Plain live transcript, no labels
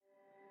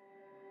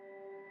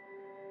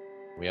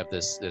We have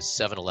this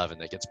 7-Eleven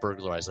that gets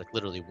burglarized like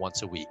literally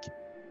once a week.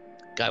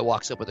 Guy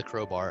walks up with a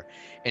crowbar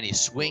and he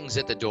swings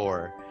at the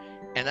door,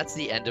 and that's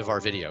the end of our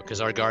video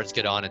because our guards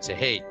get on and say,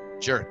 "Hey,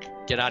 jerk,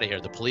 get out of here.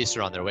 The police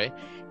are on their way."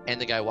 And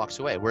the guy walks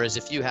away. Whereas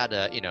if you had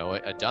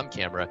a dumb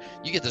camera,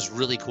 you get this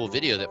really cool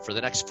video that for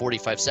the next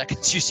 45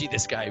 seconds, you see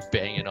this guy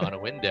banging on a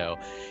window.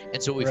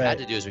 And so what we've had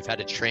to do is we've had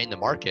to train the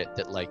market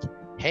that like,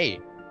 hey,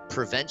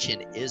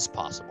 prevention is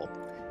possible.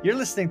 You're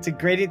listening to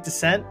Gradient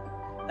Descent,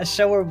 a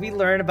show where we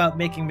learn about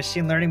making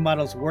machine learning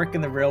models work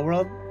in the real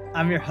world.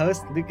 I'm your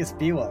host, Lucas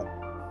Bewell.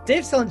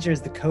 Dave Selinger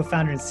is the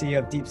co-founder and CEO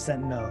of Deep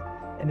Sentinel,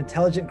 an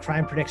intelligent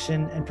crime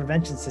prediction and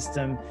prevention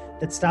system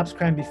that stops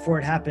crime before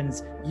it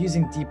happens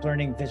using deep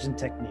learning vision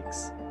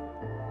techniques.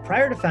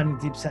 Prior to founding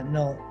Deep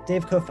Sentinel,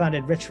 Dave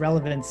co-founded Rich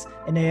Relevance,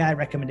 an AI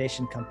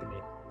recommendation company.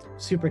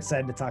 Super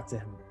excited to talk to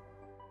him.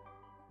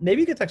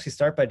 Maybe you could actually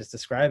start by just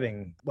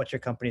describing what your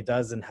company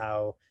does and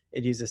how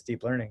it uses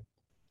deep learning.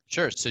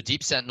 Sure. So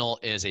Deep Sentinel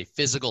is a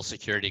physical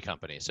security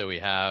company. So we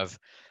have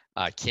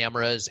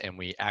cameras and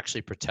we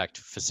actually protect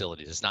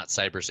facilities. It's not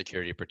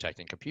cybersecurity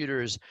protecting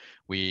computers.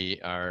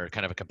 We are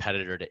kind of a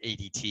competitor to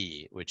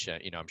ADT, which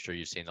I'm sure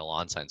you've seen the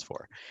lawn signs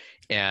for.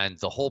 And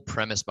the whole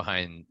premise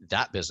behind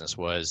that business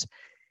was,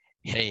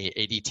 hey,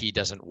 ADT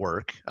doesn't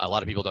work. A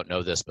lot of people don't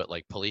know this, but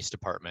like police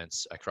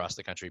departments across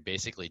the country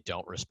basically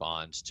don't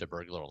respond to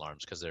burglar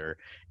alarms because they're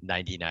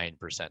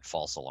 99%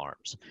 false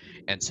alarms.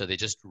 And so they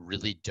just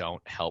really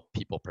don't help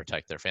people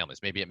protect their families.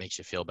 Maybe it makes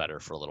you feel better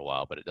for a little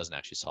while, but it doesn't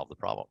actually solve the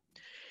problem.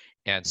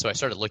 And so I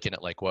started looking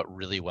at like what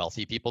really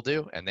wealthy people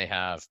do, and they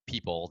have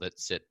people that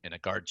sit in a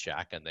guard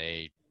shack and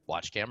they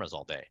watch cameras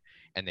all day,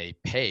 and they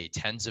pay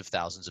tens of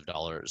thousands of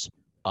dollars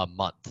a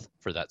month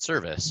for that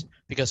service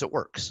because it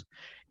works.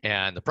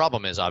 And the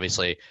problem is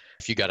obviously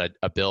if you got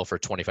a bill for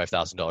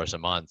 $25,000 a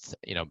month,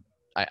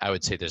 I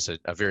would say there's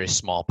a very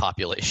small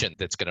population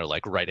that's going to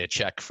like write a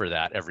check for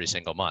that every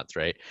single month,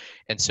 right?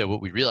 And so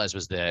what we realized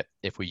was that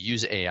if we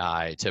use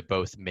AI to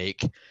both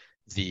make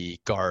the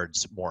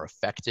guards more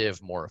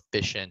effective, more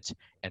efficient,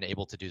 and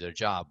able to do their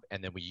job,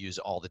 and then we use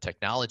all the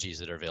technologies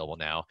that are available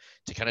now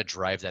to kind of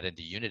drive that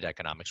into unit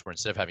economics, where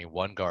instead of having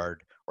one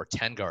guard or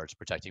 10 guards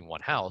protecting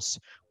one house,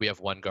 we have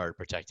one guard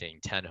protecting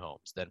 10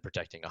 homes, then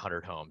protecting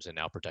 100 homes, and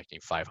now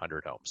protecting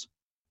 500 homes.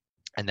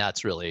 And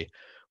that's really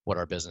what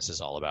our business is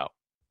all about.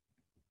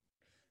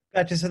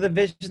 Gotcha. So the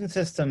vision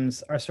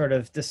systems are sort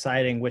of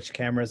deciding which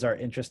cameras are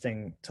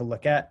interesting to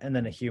look at, and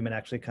then a human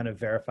actually kind of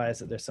verifies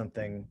that there's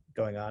something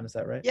going on. Is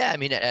that right? Yeah, I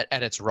mean,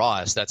 at its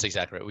rawest, that's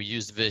exactly right. We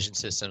use vision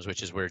systems,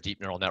 which is where deep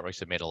neural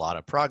networks have made a lot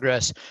of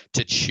progress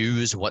to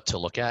choose what to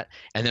look at.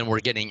 And then we're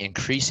getting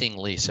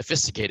increasingly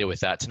sophisticated with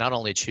that to not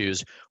only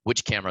choose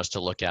which cameras to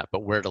look at,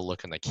 but where to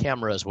look in the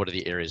cameras, what are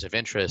the areas of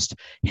interest.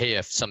 Hey,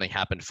 if something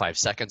happened 5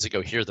 seconds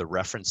ago, here are the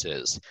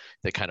references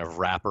that kind of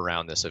wrap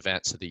around this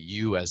event so that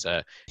you as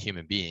a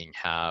human being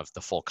have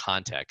the full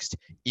context,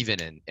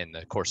 even in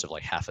the course of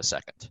like half a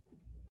second.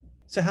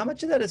 So how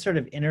much of that is sort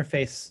of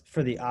interface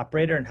for the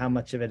operator and how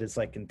much of it is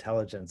like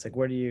intelligence? Like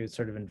where do you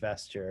sort of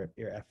invest your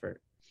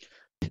effort?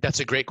 That's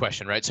a great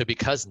question, right? So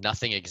because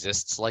nothing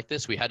exists like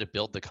this, we had to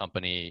build the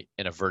company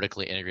in a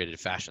vertically integrated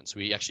fashion. So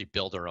we actually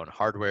build our own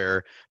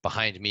hardware.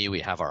 Behind me, we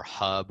have our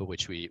hub,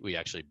 which we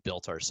actually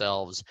built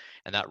ourselves,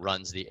 and that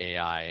runs the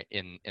AI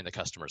in the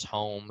customer's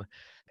home.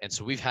 And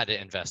so we've had to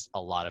invest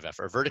a lot of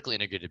effort. A vertically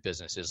integrated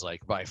business is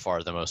like by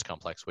far the most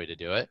complex way to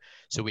do it.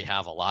 So we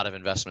have a lot of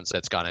investments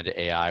that's gone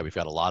into AI. We've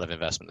got a lot of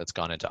investment that's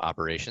gone into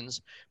operations.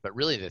 But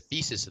really the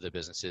thesis of the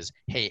business is,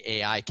 hey,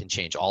 AI can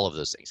change all of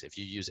those things. If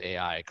you use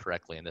AI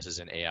correctly, and this is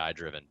an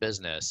AI-driven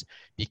business,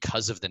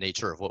 because of the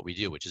nature of what we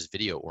do, which is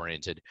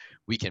video-oriented,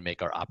 we can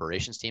make our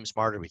operations team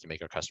smarter. We can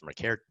make our customer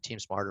care team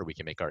smarter. We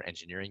can make our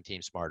engineering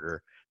team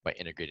smarter by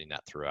integrating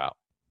that throughout.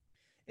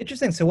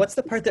 Interesting. So what's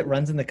the part that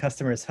runs in the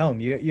customer's home?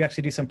 You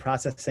actually do some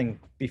processing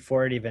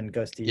before it even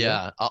goes to you?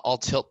 Yeah, I'll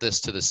tilt this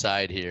to the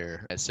side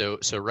here. And so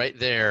right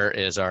there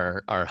is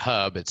our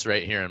hub. It's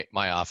right here in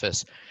my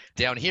office.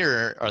 Down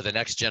here are the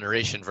next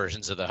generation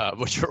versions of the hub,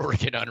 which we're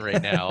working on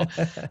right now.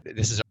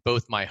 This is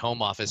both my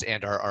home office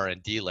and our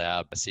R&D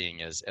lab,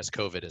 seeing as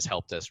COVID has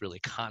helped us really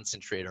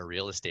concentrate our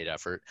real estate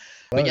effort.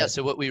 But yeah,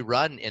 so what we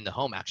run in the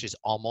home actually is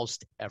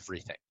almost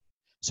everything.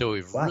 So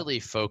we've really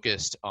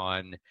focused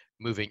on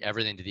moving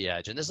everything to the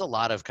edge. And there's a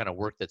lot of kind of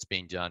work that's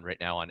being done right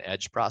now on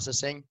edge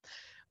processing.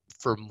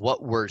 From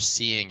what we're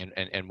seeing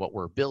and what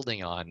we're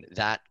building on,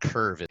 that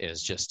curve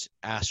is just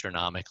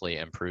astronomically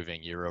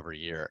improving year over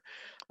year.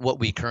 What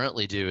we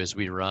currently do is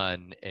we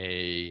run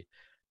a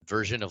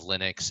version of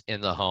Linux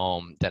in the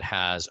home that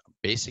has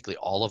basically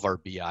all of our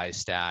BI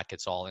stack.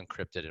 It's all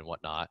encrypted and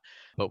whatnot,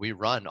 but we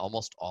run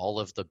almost all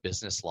of the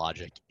business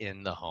logic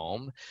in the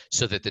home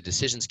so that the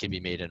decisions can be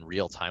made in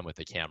real time with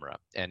the camera.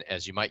 And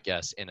as you might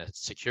guess, in a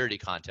security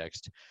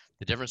context,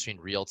 the difference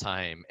between real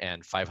time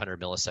and 500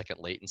 millisecond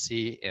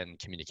latency in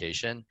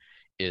communication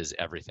is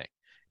everything.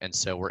 And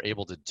so we're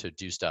able to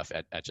do stuff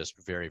at just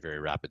very, very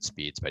rapid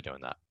speeds by doing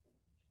that.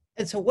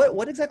 And so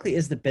what exactly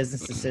is the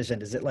business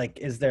decision?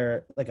 Is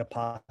there like a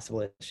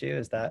possible issue?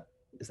 Is that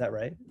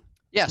right?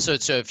 Yeah, so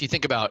if you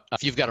think about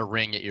if you've got a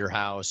Ring at your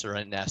house or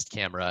a Nest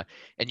camera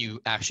and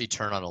you actually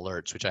turn on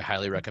alerts, which I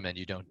highly recommend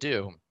you don't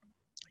do,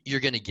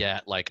 you're going to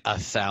get like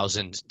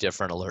 1,000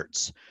 different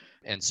alerts.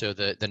 And so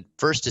the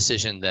first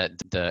decision that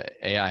the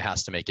AI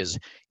has to make is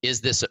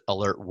this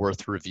alert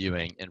worth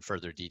reviewing in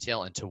further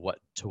detail, and to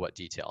what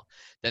detail?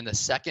 Then the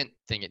second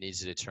thing it needs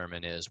to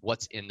determine is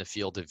what's in the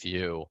field of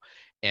view,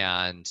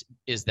 and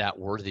is that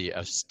worthy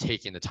of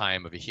taking the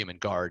time of a human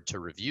guard to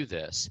review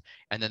this?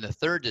 And then the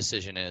third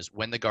decision is,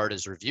 when the guard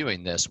is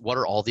reviewing this, what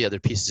are all the other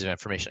pieces of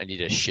information I need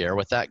to share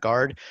with that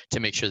guard to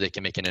make sure they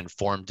can make an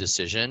informed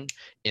decision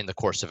in the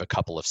course of a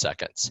couple of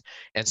seconds?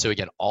 And so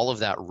again, all of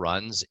that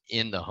runs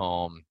in the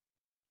home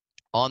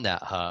on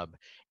that hub.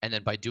 And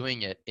then by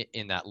doing it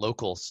in that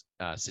local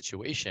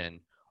situation,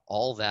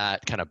 all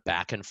that kind of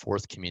back and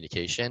forth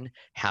communication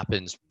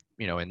happens,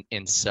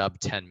 in sub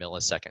 10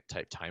 millisecond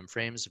type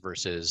timeframes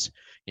versus,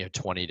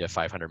 20 to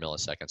 500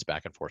 milliseconds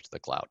back and forth to the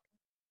cloud.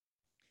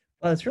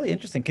 Well, that's really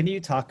interesting. Can you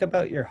talk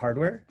about your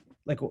hardware?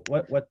 Like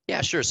what?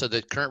 Yeah, sure. So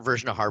the current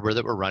version of hardware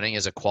that we're running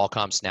is a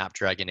Qualcomm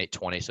Snapdragon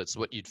 820. So it's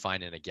what you'd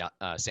find in a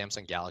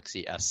Samsung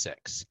Galaxy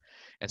S6.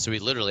 And so we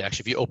literally,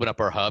 actually, if you open up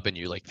our hub and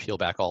you like peel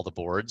back all the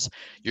boards,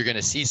 you're going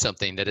to see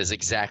something that is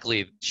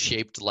exactly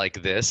shaped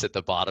like this at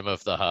the bottom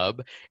of the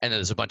hub. And then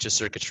there's a bunch of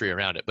circuitry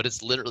around it. But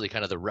it's literally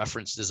kind of the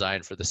reference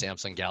design for the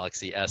Samsung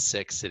Galaxy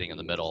S6 sitting in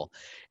the middle.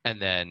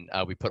 And then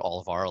we put all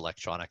of our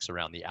electronics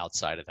around the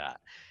outside of that.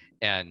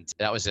 And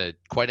that was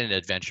quite an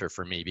adventure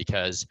for me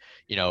because,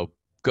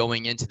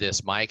 going into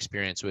this, my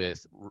experience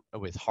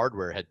with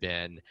hardware had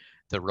been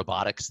the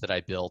robotics that I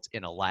built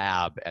in a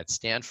lab at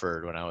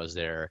Stanford when I was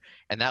there.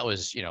 And that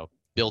was,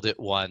 build it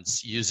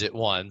once, use it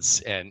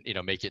once, and,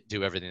 make it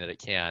do everything that it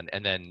can.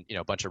 And then,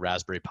 a bunch of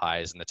Raspberry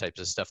Pis and the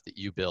types of stuff that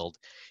you build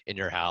in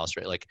your house,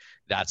 right? Like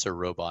that's a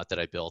robot that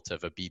I built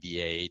of a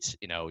BB-8,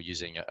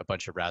 using a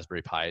bunch of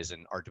Raspberry Pis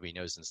and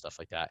Arduinos and stuff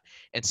like that.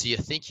 And so you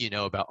think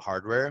about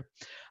hardware.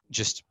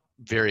 Just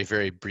very,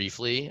 very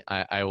briefly,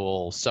 I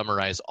will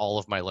summarize all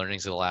of my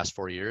learnings of the last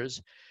 4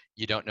 years.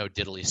 You don't know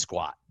diddly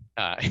squat.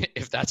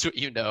 If that's what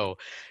you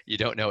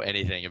don't know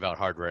anything about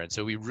hardware. And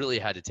so we really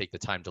had to take the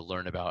time to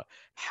learn about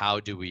how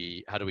do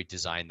we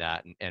design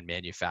that and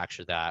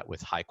manufacture that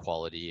with high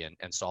quality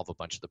and solve a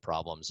bunch of the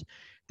problems.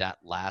 That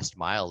last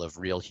mile of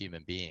real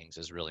human beings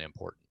is really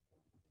important.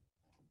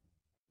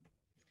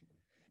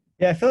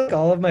 Yeah, I feel like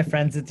all of my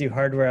friends that do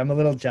hardware, I'm a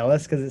little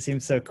jealous because it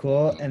seems so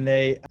cool, and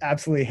they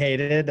absolutely hate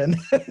it and,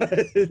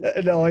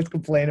 and always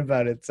complain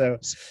about it. So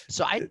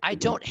I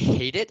don't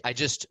hate it.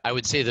 I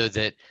would say though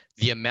that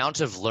the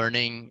amount of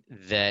learning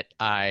that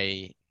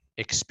I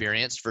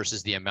experienced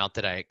versus the amount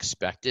that I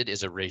expected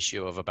is a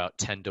ratio of about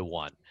 10 to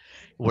 1.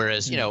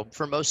 Whereas,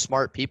 for most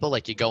smart people,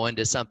 like you go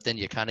into something,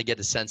 you kind of get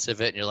a sense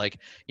of it and you're like,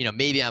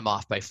 maybe I'm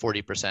off by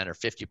 40% or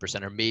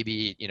 50%, or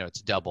maybe,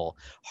 it's double.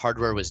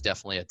 Hardware was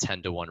definitely a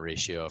 10 to 1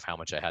 ratio of how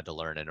much I had to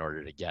learn in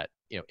order to get,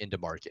 into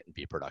market and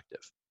be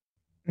productive.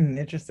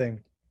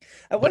 Interesting.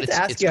 I wanted to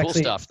ask you, cool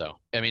actually, stuff though.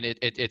 I mean,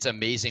 it's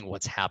amazing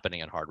what's happening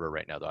in hardware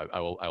right now though.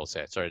 I will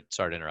say it. Sorry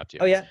to interrupt you.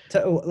 Oh yeah.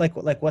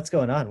 Like what's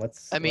going on?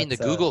 The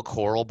Google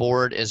Coral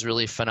board is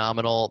really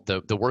phenomenal.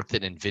 The work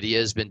that NVIDIA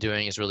has been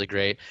doing is really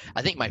great.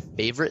 I think my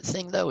favorite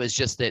thing though is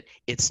just that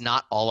it's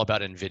not all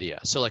about NVIDIA.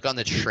 So like on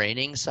the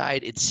training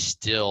side, it's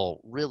still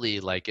really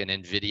like an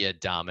NVIDIA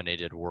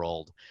dominated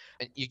world.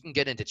 And you can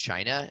get into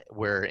China,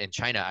 where in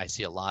China I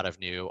see a lot of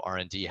new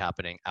R&D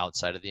happening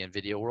outside of the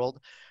NVIDIA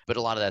world, but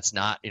a lot of that's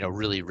not,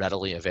 really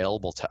readily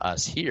available to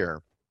us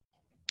here.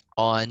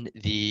 On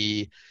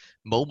the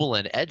mobile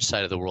and edge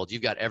side of the world,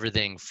 you've got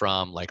everything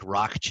from like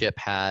Rockchip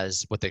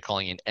has what they're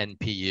calling an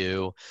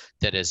NPU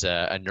that is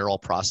a neural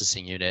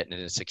processing unit, and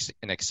it's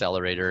an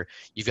accelerator.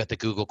 You've got the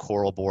Google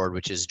Coral board,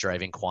 which is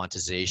driving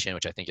quantization,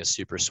 which I think is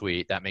super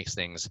sweet. That makes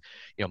things,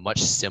 much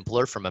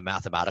simpler from a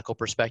mathematical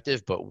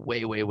perspective, but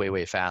way, way, way,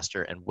 way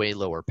faster and way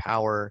lower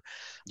power.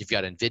 You've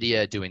got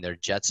NVIDIA doing their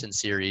Jetson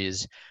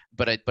series.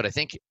 But I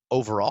think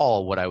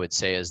overall, what I would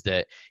say is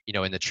that,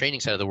 in the training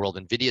side of the world,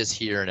 NVIDIA's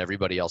here and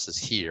everybody else is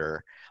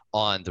here.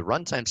 On the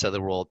runtime side of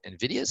the world,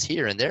 NVIDIA's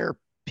here, and there are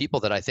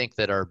people that I think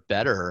that are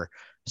better,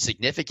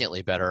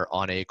 significantly better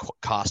on a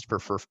cost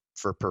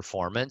for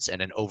performance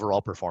and an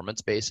overall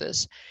performance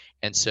basis.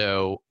 And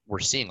so we're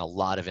seeing a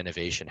lot of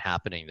innovation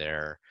happening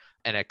there.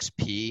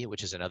 NXP,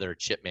 which is another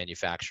chip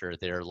manufacturer,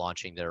 they're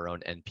launching their own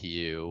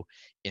NPU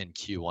in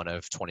Q1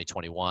 of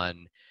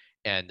 2021.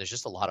 And there's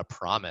just a lot of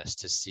promise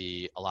to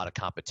see a lot of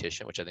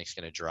competition, which I think is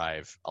going to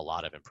drive a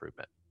lot of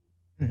improvement.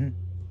 Mm-hmm.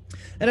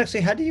 And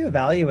actually, how do you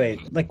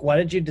evaluate, like, why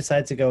did you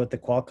decide to go with the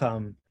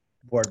Qualcomm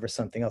board versus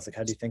something else? Like,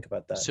 how do you think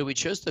about that? So we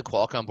chose the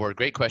Qualcomm board,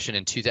 great question,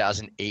 in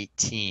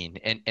 2018.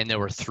 And there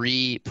were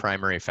 3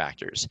 primary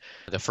factors.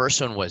 The first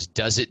one was,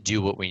 does it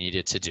do what we need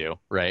it to do,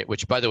 right?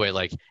 Which, by the way,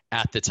 like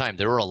at the time,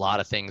 there were a lot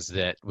of things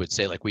that would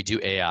say, like, we do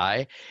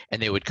AI,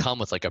 and they would come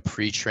with like a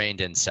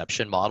pre-trained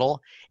inception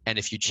model. And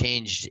if you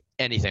changed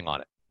anything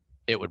on it,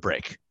 it would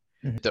break.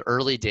 The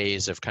early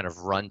days of kind of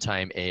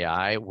runtime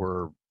AI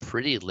were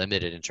pretty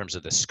limited in terms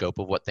of the scope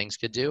of what things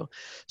could do.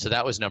 So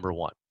that was number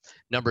one.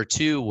 Number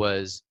two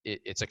was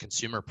it's a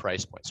consumer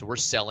price point. So we're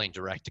selling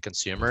direct to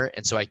consumer.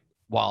 And so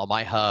while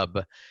my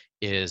hub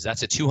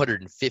that's a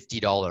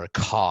 $250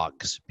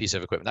 COGS piece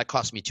of equipment. That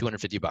cost me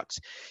 $250.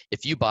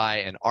 If you buy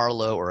an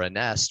Arlo or a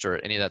Nest or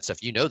any of that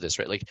stuff, you know this,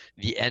 right? Like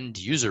the end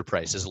user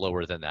price is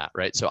lower than that,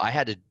 right? So I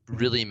had to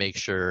really make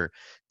sure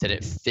that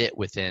it fit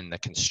within the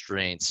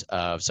constraints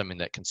of something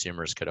that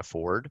consumers could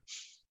afford.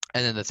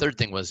 And then the third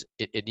thing was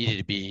it needed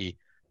to be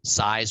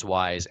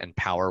size-wise and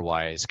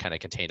power-wise kind of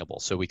containable.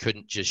 So we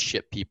couldn't just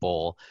ship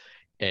people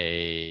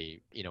an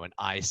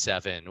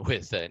i7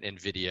 with an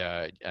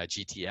NVIDIA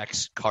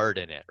GTX card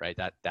in it, right?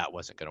 That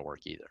wasn't going to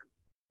work either.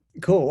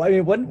 Cool. I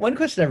mean, one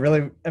question I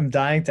really am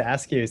dying to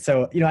ask you.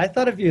 So, I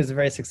thought of you as a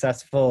very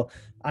successful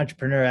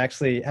entrepreneur. I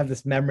actually have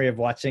this memory of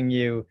watching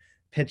you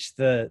pitch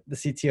the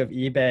CTO of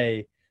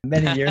eBay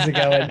many years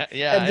ago,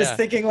 and just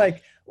thinking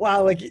like,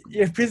 wow, like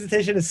your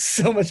presentation is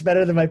so much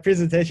better than my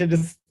presentation.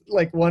 Just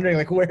like wondering,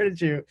 like where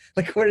did you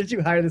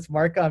hire this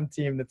Marcom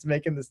team that's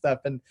making this stuff?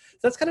 And so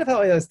that's kind of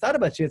how I always thought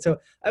about you. And so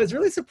I was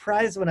really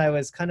surprised when I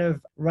was kind of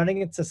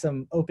running into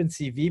some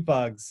OpenCV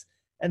bugs,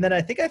 and then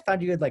I think I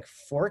found you had like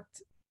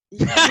forked.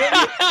 Did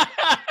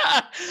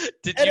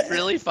you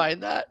really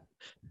find that?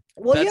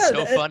 Well, that's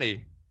so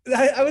funny.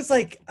 I was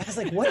like,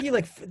 what do you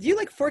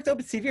like forked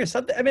OpenCV or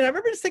something? I mean, I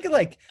remember just thinking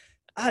like,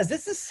 is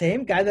this the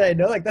same guy that I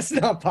know? Like, that's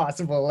not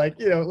possible. Like,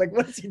 like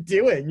what is he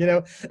doing?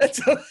 And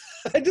so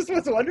I just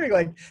was wondering,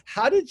 like,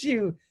 how did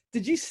you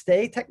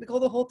stay technical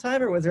the whole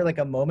time, or was there like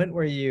a moment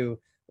where you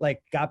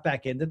like got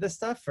back into this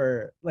stuff,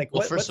 or like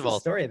what's the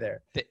story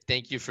there?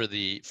 Thank you for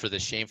the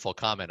shameful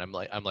comment.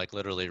 I'm like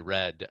literally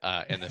red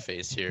in the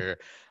face here.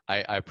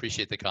 I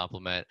appreciate the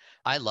compliment.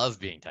 I love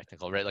being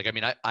technical, right? Like, I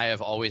mean, I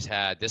have always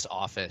had this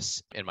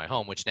office in my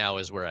home, which now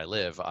is where I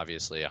live,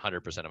 obviously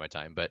 100% of my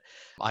time, but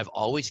I've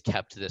always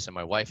kept this, and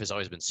my wife has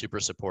always been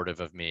super supportive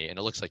of me. And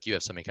it looks like you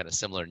have something kind of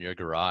similar in your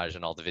garage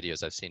and all the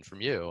videos I've seen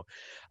from you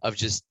of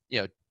just,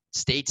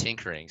 stay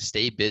tinkering,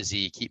 stay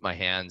busy, keep my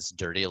hands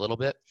dirty a little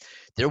bit.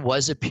 There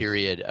was a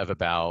period of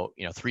about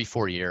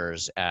 3-4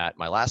 years at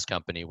my last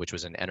company, which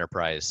was an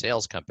enterprise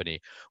sales company,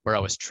 where I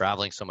was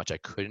traveling so much I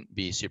couldn't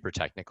be super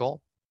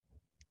technical.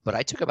 But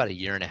I took about a 1.5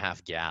 year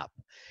gap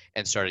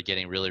and started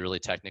getting really, really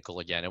technical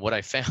again. And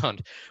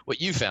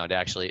what you found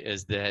actually,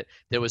 is that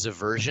there was a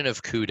version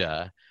of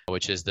CUDA,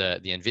 which is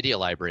the NVIDIA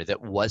library, that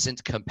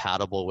wasn't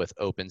compatible with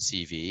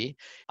OpenCV.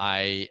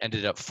 I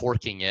ended up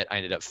forking it. I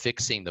ended up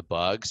fixing the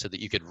bug so that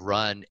you could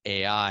run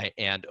AI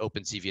and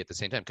OpenCV at the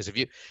same time. Because if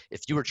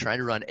you were trying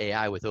to run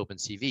AI with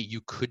OpenCV, you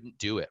couldn't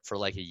do it for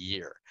like a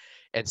year.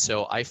 And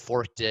so I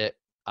forked it.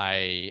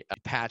 I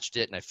patched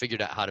it, and I figured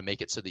out how to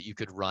make it so that you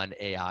could run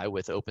AI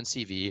with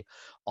OpenCV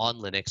on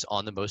Linux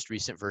on the most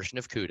recent version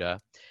of CUDA.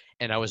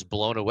 And I was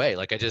blown away.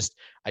 Like I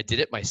did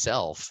it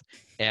myself,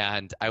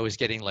 and I was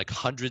getting like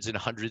hundreds and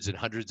hundreds and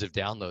hundreds of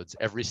downloads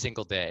every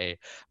single day.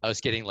 I was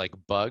getting like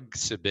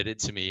bugs submitted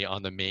to me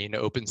on the main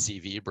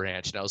OpenCV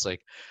branch. And I was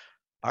like,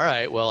 all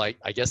right, well, I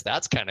guess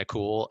that's kind of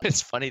cool.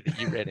 It's funny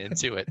that you ran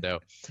into it though.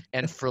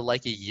 And for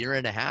like a 1.5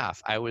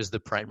 years, I was the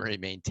primary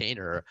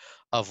maintainer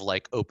of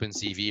like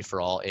OpenCV for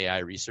all AI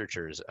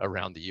researchers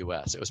around the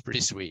US. It was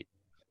pretty sweet.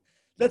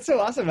 That's so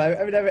awesome. I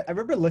mean, I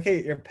remember looking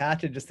at your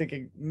patch and just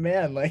thinking,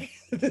 man, like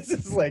this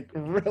is like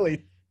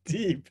really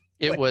deep.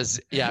 It was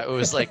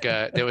like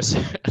there was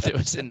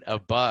a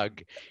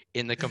bug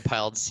in the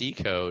compiled C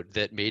code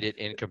that made it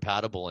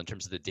incompatible in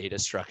terms of the data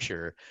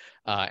structure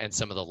and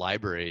some of the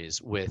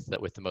libraries with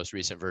the most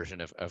recent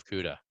version of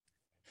CUDA.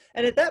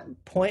 And at that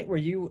point, were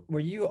you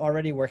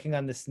already working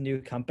on this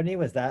new company?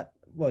 Was that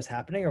what was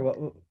happening, or what?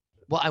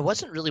 Well, I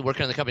wasn't really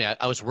working on the company.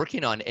 I was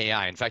working on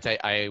AI. In fact,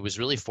 I was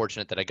really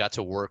fortunate that I got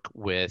to work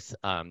with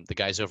the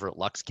guys over at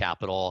Lux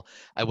Capital.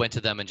 I went to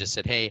them and just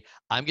said, hey,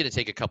 I'm going to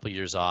take a couple of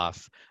years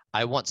off.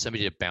 I want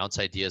somebody to bounce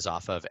ideas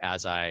off of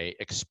as I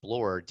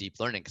explore deep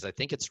learning, because I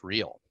think it's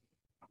real.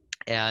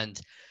 And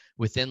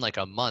within like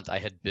a month, I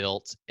had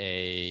built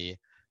I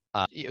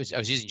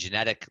was using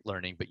genetic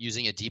learning, but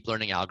using a deep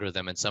learning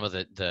algorithm and some of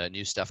the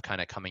new stuff kind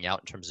of coming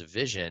out in terms of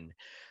vision.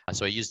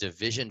 So I used a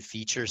vision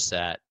feature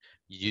set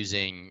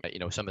using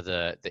some of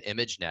the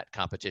ImageNet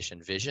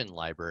competition vision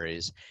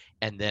libraries,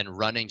 and then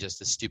running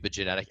just a stupid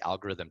genetic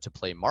algorithm to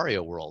play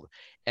Mario World.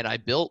 And I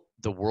built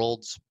the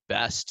world's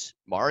best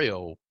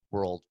Mario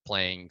World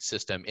playing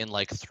system in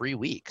like 3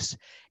 weeks.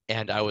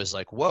 And I was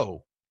like,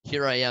 whoa,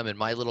 here I am in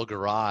my little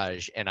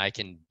garage, and I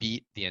can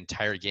beat the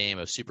entire game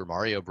of Super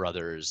Mario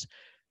Brothers.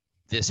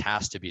 This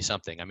has to be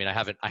something. I mean,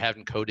 I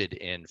haven't coded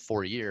in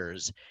 4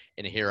 years,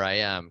 and here I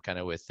am kind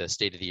of with the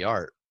state of the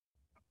art.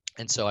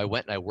 And so I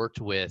went and I worked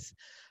with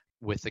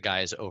the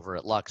guys over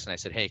at Lux, and I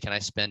said, hey, can I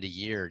spend a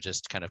year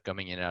just kind of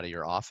coming in and out of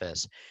your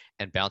office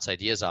and bounce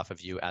ideas off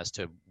of you as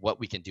to what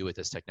we can do with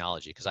this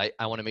technology? Because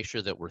I want to make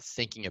sure that we're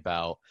thinking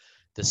about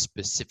the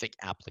specific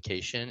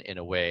application in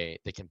a way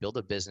that can build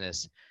a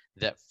business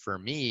that, for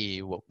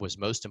me, what was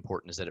most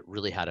important is that it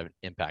really had an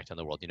impact on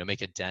the world,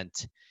 make a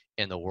dent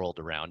in the world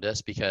around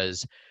us.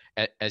 Because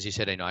as you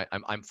said,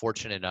 I'm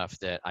fortunate enough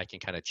that I can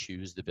kind of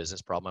choose the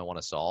business problem I want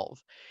to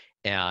solve.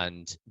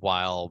 And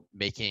while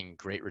making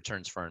great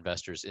returns for our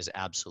investors is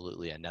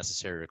absolutely a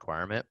necessary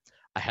requirement,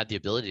 I had the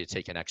ability to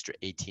take an extra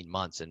 18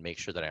 months and make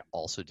sure that I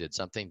also did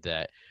something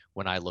that,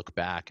 when I look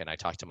back and I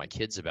talk to my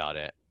kids about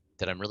it,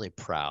 that I'm really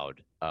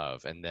proud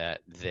of, and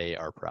that they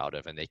are proud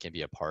of, and they can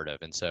be a part of.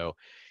 And so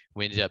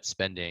we ended up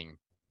spending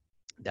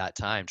that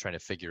time trying to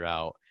figure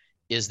out,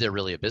 is there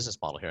really a business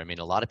model here? I mean,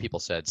 a lot of people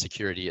said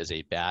security is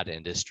a bad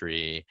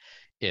industry.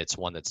 It's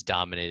one that's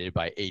dominated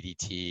by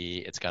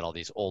ADT. It's got all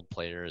these old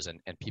players,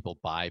 and people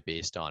buy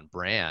based on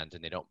brand,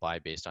 and they don't buy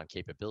based on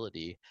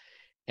capability.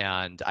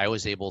 And I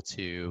was able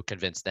to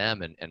convince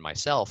them and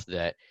myself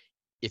that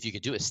if you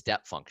could do a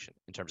step function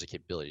in terms of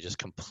capability, just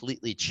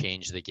completely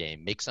change the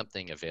game, make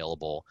something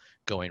available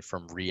going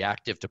from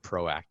reactive to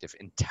proactive,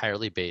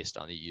 entirely based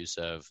on the use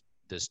of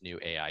this new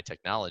AI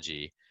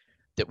technology,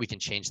 that we can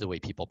change the way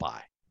people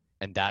buy.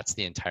 And that's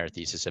the entire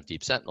thesis of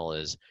Deep Sentinel: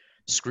 is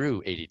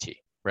screw ADT,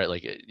 right?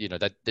 Like,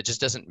 that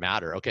just doesn't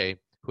matter. Okay,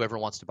 whoever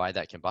wants to buy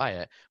that can buy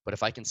it. But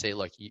if I can say,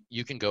 look,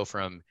 you can go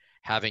from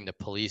having the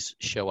police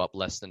show up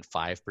less than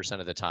 5%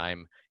 of the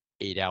time,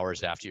 8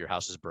 hours after your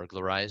house is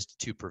burglarized,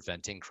 to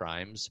preventing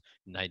crimes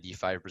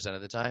 95%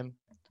 of the time,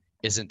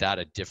 isn't that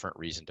a different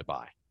reason to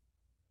buy?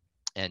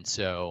 And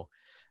so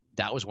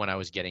that was when I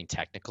was getting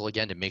technical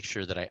again, to make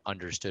sure that I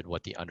understood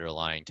what the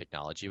underlying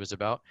technology was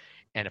about.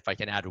 And if I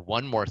can add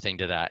one more thing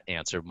to that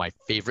answer, my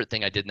favorite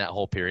thing I did in that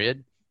whole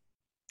period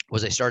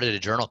was I started a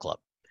journal club,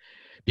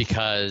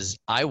 because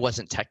I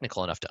wasn't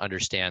technical enough to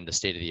understand the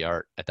state of the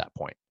art at that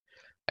point.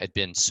 It'd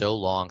been so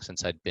long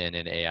since I'd been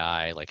in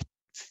AI, like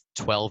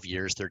 12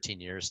 years,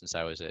 13 years since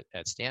I was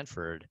at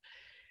Stanford.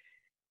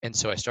 And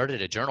so I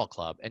started a journal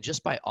club, and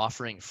just by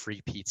offering free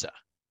pizza,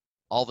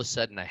 all of a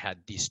sudden I had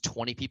these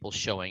 20 people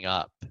showing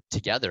up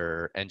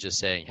together and just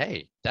saying,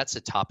 hey, that's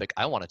a topic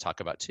I want to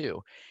talk about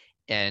too.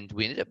 And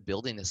we ended up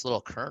building this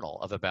little kernel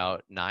of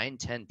about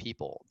 9-10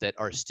 people that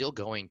are still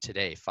going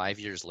today, 5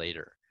 years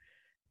later.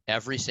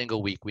 Every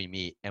single week we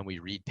meet and we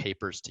read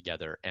papers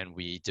together and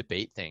we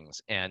debate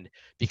things. And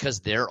because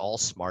they're all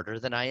smarter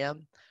than I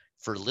am,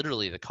 for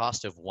literally the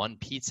cost of one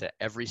pizza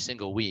every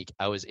single week,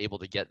 I was able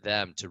to get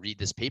them to read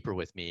this paper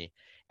with me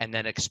and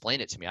then explain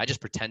it to me. I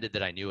just pretended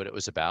that I knew what it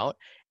was about,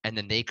 and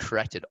then they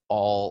corrected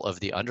all of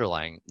the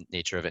underlying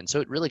nature of it. And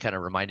so it really kind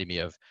of reminded me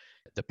of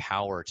the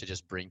power to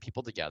just bring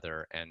people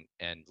together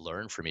and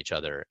learn from each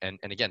other. And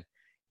again,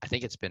 I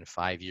think it's been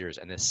 5 years,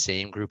 and the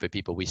same group of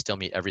people, we still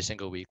meet every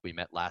single week. We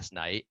met last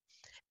night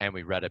and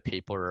we read a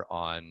paper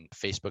on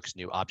Facebook's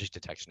new object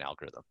detection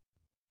algorithm.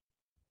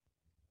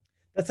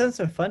 That sounds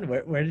so fun.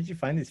 Where did you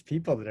find these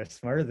people that are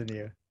smarter than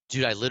you?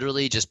 Dude, I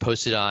literally just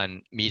posted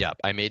on Meetup.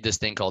 I made this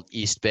thing called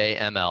East Bay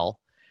ML.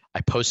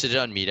 I posted it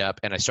on Meetup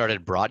and I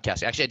started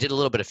broadcasting. Actually, I did a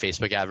little bit of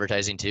Facebook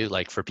advertising too,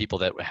 like for people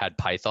that had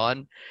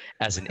Python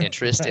as an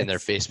interest in their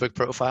Facebook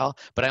profile.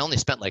 But I only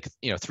spent like,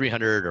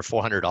 $300 or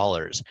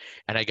 $400,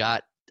 and I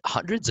got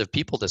hundreds of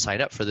people to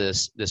sign up for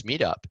this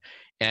meetup.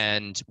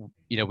 And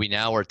we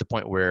now are at the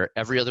point where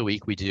every other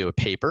week we do a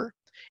paper,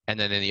 and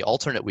then in the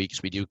alternate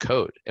weeks we do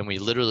code, and we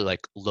literally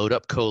like load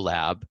up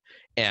Colab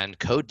and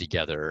code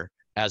together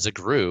as a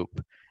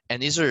group.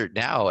 And these are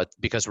now,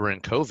 because we're in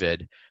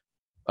COVID,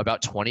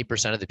 about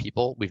 20% of the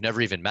people, we've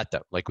never even met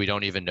them. Like, we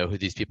don't even know who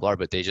these people are,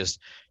 but they just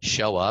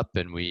show up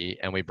and we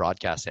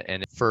broadcast it.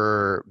 And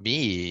for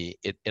me,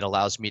 it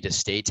allows me to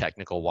stay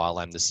technical while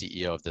I'm the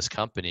CEO of this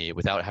company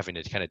without having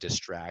to kind of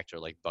distract or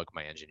like bug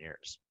my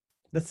engineers.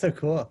 That's so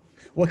cool.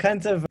 What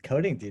kinds of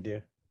coding do you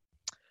do?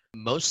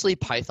 Mostly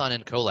Python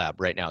and Colab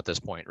right now at this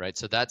point, right?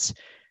 So that's,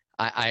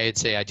 I'd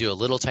say I do a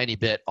little tiny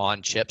bit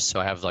on chips. So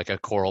I have like a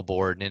Coral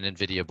board and an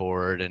NVIDIA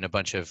board and a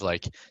bunch of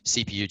like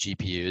CPU,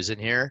 GPUs in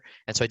here.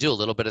 And so I do a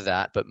little bit of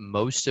that, but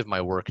most of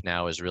my work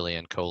now is really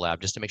in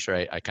Colab, just to make sure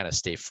I kind of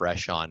stay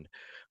fresh on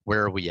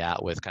where are we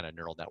at with kind of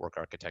neural network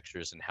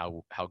architectures and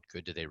how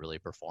good do they really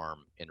perform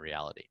in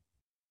reality.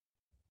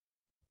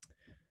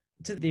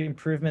 To the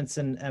improvements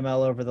in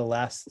ML over the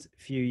last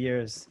few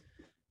years,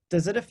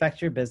 does it affect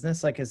your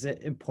business? Like, is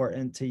it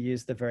important to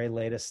use the very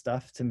latest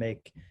stuff to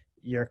make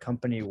your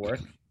company work?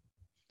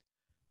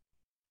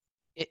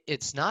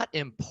 It's not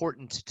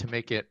important to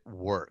make it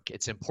work.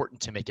 It's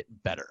important to make it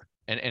better.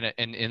 And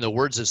in the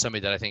words of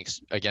somebody that I think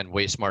is, again,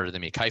 way smarter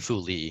than me, Kai-Fu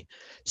Lee,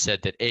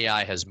 said that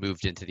AI has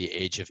moved into the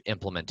age of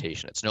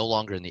implementation. It's no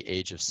longer in the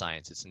age of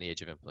science. It's in the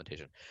age of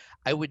implementation.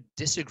 I would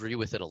disagree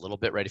with it a little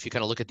bit, right? If you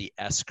kind of look at the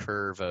S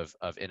curve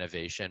of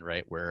innovation,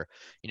 right, where,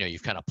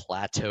 you've kind of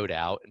plateaued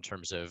out in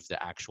terms of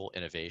the actual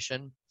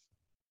innovation.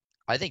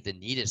 I think the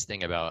neatest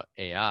thing about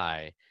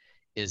AI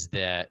is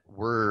that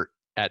we're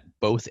at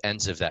both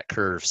ends of that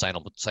curve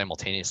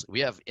simultaneously. We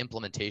have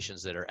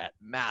implementations that are at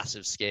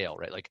massive scale,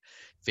 right? Like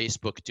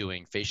Facebook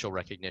doing facial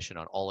recognition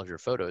on all of your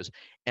photos.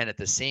 And at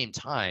the same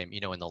time,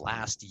 in the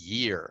last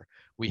year,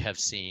 we have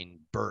seen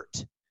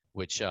BERT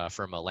which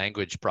from a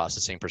language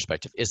processing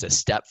perspective is a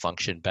step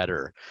function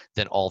better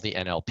than all the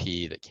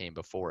NLP that came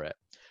before it.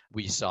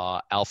 We saw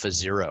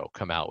AlphaZero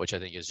come out, which I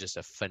think is just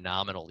a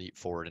phenomenal leap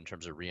forward in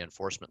terms of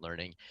reinforcement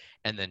learning.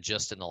 And then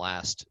just in the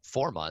last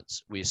 4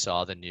 months, we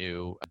saw the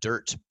new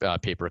DIRT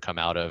paper come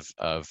out of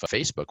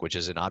Facebook, which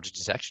is an object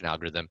detection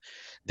algorithm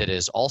that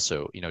is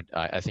also,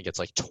 I think it's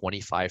like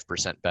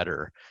 25%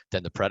 better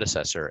than the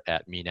predecessor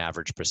at mean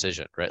average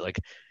precision, right? Like,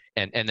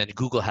 and then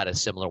Google had a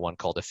similar one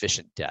called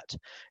efficient det.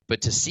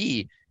 But to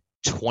see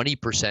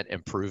 20%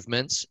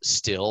 improvements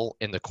still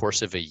in the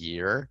course of a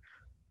year,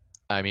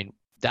 I mean,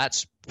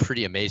 that's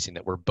pretty amazing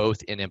that we're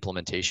both in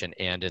implementation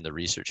and in the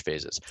research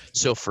phases.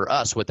 So for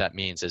us, what that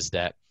means is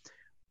that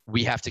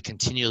we have to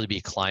continually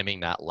be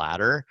climbing that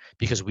ladder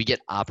because we get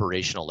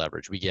operational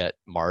leverage, we get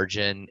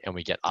margin, and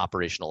we get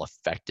operational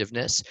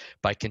effectiveness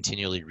by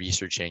continually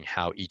researching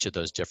how each of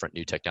those different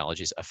new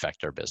technologies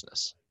affect our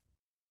business.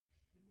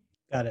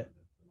 Got it.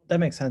 That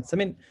makes sense. I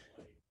mean,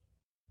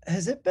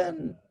 has it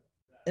been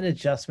an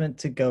adjustment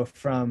to go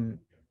from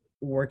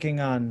working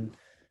on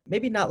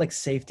maybe not like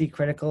safety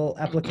critical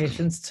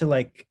applications to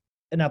like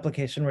an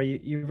application where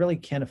you really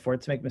can't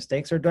afford to make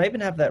mistakes? Or do I even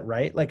have that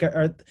right? Like,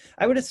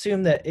 I would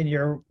assume that in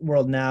your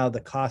world now, the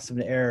cost of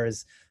an error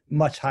is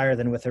much higher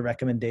than with a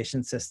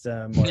recommendation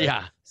system or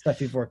stuff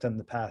you've worked on in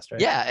the past,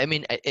 right? Yeah, I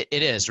mean, it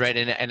is, right?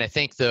 And I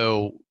think,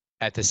 though,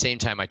 at the same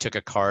time, I took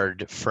a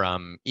card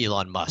from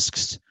Elon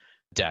Musk's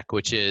deck,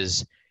 which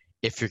is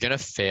if you're going to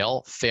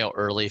fail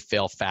early,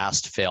 fail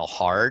fast, fail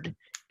hard,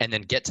 and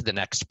then get to the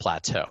next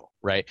plateau,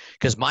 right?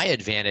 Because my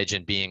advantage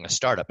in being a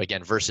startup,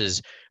 again,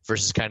 versus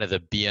kind of the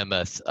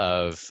behemoth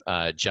of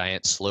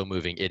giant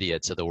slow-moving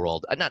idiots of the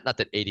world, not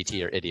that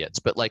ADT are idiots,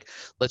 but like,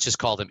 let's just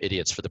call them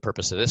idiots for the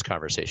purpose of this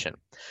conversation,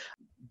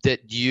 that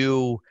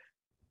you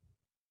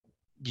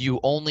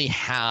only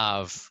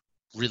have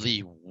really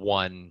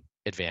one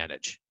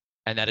advantage,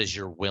 and that is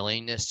your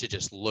willingness to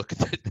just look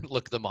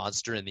the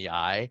monster in the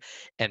eye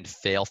and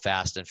fail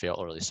fast and fail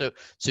early. So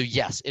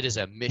yes, it is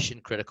a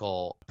mission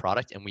critical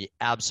product, and we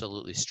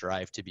absolutely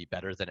strive to be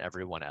better than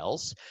everyone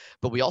else.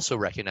 But we also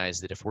recognize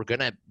that if we're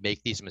going to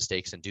make these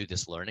mistakes and do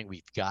this learning,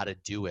 we've got to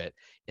do it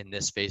in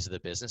this phase of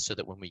the business so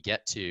that when we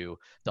get to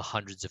the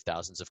hundreds of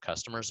thousands of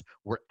customers,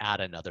 we're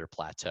at another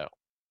plateau.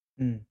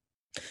 Mm.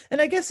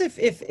 And I guess if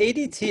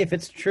ADT, if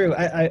it's true,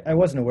 I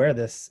wasn't aware of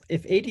this.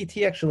 If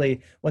ADT actually,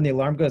 when the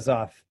alarm goes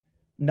off,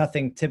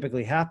 nothing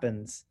typically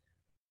happens,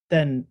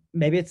 then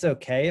maybe it's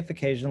okay if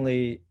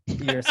occasionally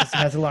your system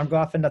has an alarm go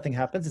off and nothing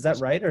happens. Is that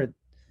right? Or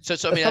so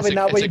I mean, probably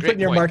not what you put in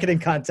your marketing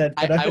content.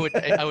 But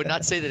I would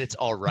not say that it's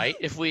all right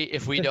if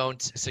we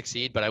don't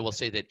succeed, but I will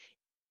say that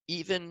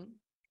even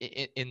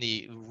in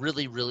the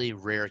really, really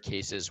rare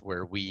cases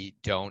where we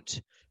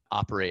don't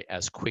operate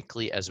as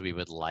quickly as we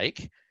would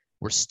like,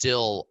 we're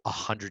still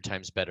 100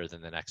 times better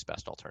than the next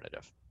best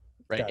alternative.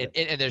 Right.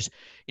 And there's,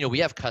 we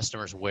have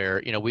customers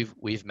where,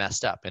 we've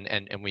messed up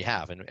and we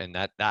have, and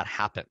that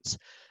happens.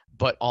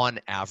 But on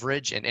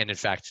average, and in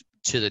fact,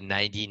 to the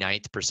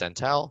 99th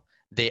percentile,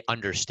 they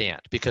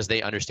understand, because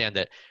they understand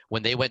that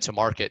when they went to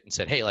market and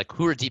said, hey, like,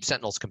 who are Deep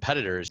Sentinel's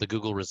competitors? The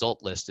Google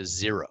result list is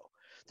 0.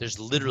 There's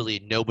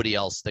literally nobody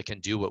else that can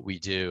do what we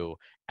do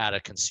at a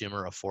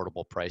consumer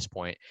affordable price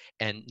point,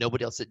 and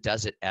nobody else that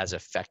does it as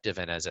effective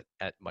and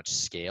at much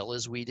scale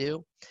as we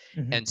do.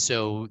 Mm-hmm. And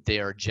so they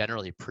are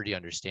generally pretty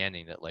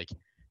understanding that, like,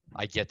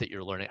 I get that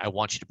you're learning. I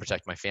want you to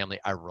protect my family.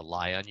 I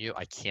rely on you.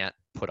 I can't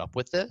put up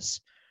with this,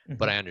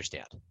 but I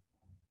understand.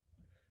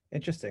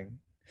 Interesting.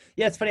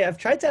 Yeah, it's funny. I've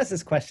tried to ask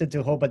this question to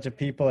a whole bunch of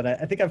people, and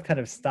I think I've kind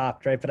of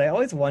stopped, right? But I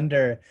always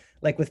wonder,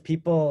 like, with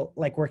people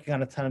like working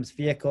on autonomous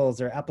vehicles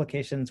or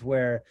applications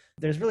where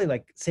there's really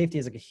like safety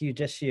is like a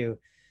huge issue,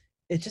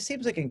 it just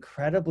seems like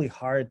incredibly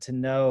hard to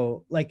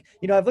know. Like,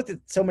 I've looked at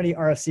so many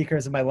ROC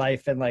curves in my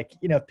life and like,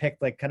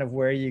 picked like kind of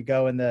where you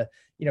go in the,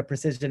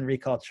 precision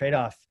recall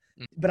trade-off.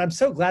 But I'm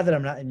so glad that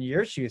I'm not in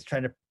your shoes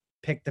trying to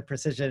pick the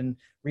precision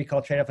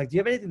recall trade-off. Like, do you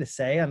have anything to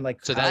say on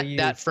like so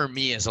that for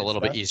me is a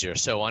little bit easier.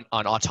 So on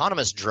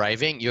autonomous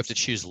driving, you have to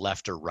choose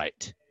left or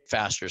right,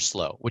 fast or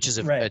slow, which is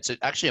it's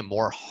actually a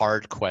more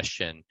hard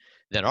question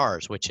than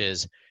ours, which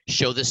is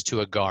show this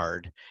to a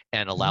guard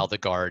and allow the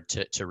guard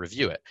to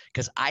review it.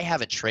 Because I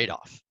have a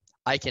trade-off.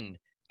 I can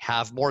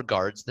have more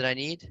guards than I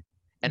need,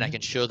 and I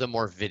can show them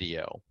more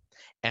video,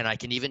 and I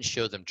can even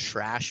show them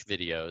trash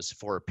videos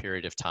for a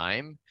period of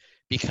time,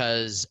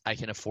 because I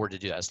can afford to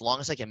do that. As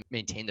long as I can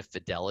maintain the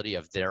fidelity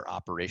of their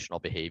operational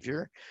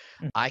behavior,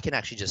 I can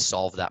actually just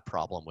solve that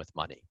problem with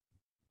money.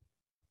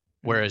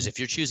 Whereas if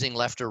you're choosing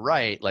left or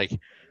right, like,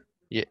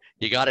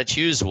 you got to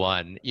choose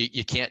one.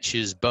 You can't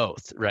choose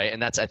both, right?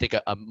 And that's, I think,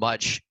 a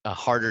much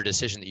harder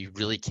decision that you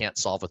really can't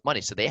solve with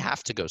money. So they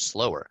have to go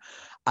slower.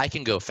 I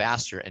can go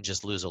faster and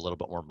just lose a little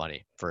bit more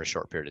money for a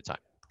short period of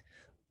time.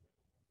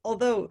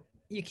 Although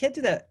you can't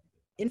do that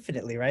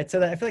infinitely, right?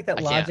 So I feel like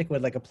that logic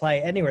would like apply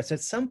anywhere. So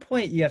at some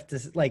point you have to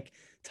like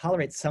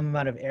tolerate some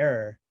amount of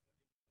error.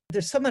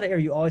 There's some amount of error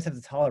you always have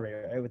to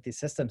tolerate, right, with these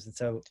systems. And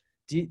so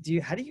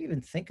How do you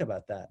even think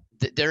about that?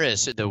 There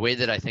is. So the way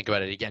that I think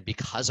about it, again,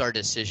 because our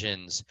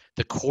decisions,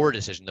 the core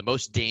decision, the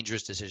most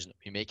dangerous decision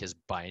that we make is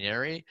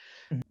binary.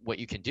 Mhm. What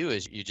you can do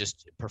is you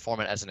just perform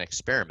it as an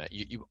experiment.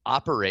 You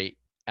operate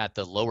at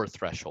the lower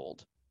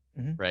threshold,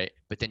 Mhm. right?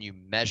 But then you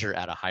measure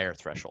at a higher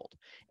threshold,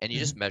 and you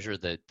just Mhm. measure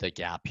the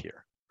gap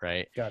here,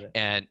 right? Got it.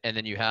 And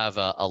then you have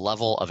a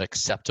level of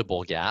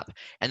acceptable gap.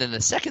 And then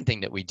the second thing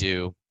that we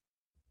do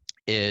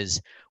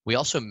is we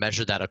also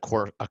measure that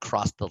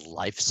across the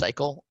life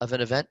cycle of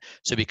an event.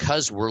 So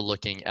because we're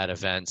looking at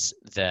events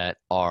that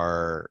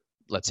are,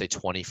 let's say,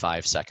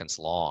 25 seconds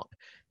long,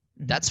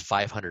 Mhm. that's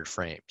 500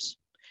 frames.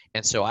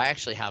 And so I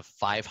actually have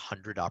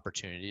 500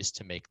 opportunities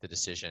to make the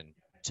decision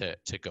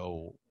to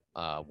go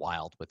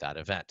wild with that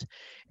event.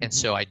 And Mhm.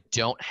 so I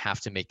don't have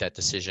to make that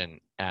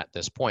decision at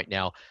this point.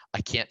 Now,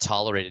 I can't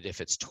tolerate it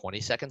if it's 20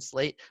 seconds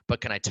late,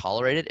 but can I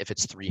tolerate it if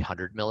it's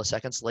 300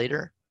 milliseconds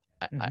later?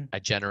 Mhm. I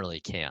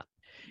generally can.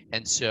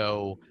 And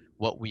so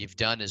what we've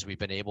done is we've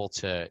been able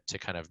to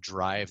kind of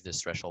drive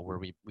this threshold where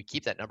we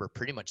keep that number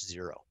pretty much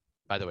zero,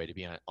 by the way, to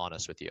be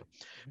honest with you.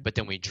 But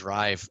then we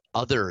drive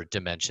other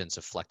dimensions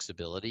of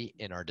flexibility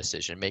in our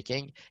decision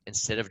making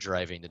instead of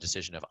driving the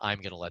decision of I'm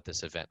going to let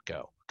this event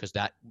go, because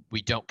that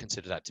we don't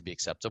consider that to be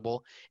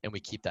acceptable, and we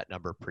keep that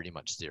number pretty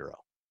much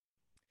zero.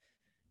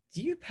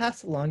 Do you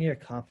pass along your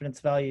confidence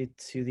value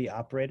to the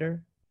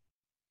operator?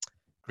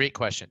 Great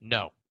question.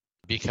 No,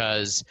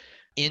 because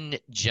in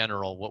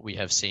general, what we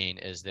have seen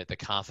is that the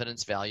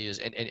confidence values,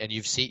 and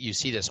you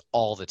see this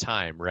all the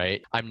time,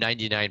 right? I'm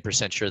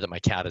 99% sure that my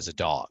cat is a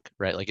dog,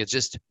 right? Like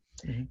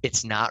Mhm.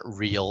 it's not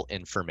real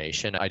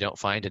information. I don't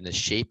find, in the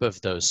shape of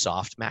those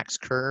softmax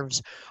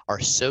curves are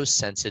so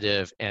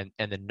sensitive, and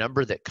the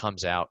number that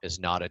comes out is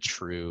not a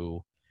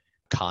true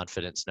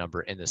confidence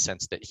number in the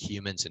sense that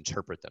humans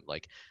interpret them.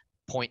 Like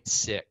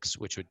 0.6,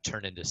 which would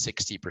turn into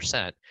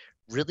 60%,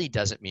 really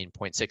doesn't mean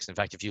 0.6. In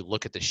fact, if you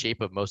look at the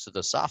shape of most of the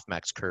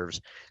softmax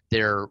curves,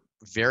 they're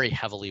very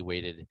heavily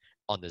weighted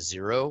on the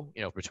zero,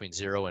 between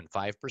 0 and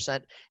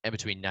 5%, and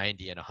between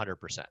 90 and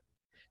 100%.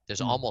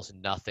 There's Mm. almost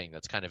nothing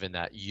that's kind of in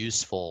that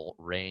useful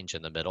range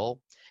in the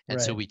middle. And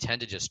so Right. we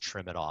tend to just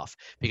trim it off,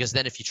 because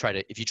then if you try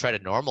to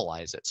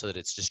normalize it so that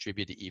it's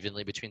distributed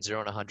evenly between 0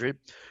 and 100,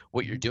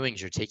 what you're Mhm. doing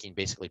is you're taking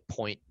basically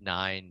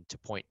 0.9 to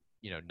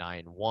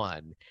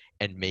 0.91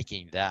 and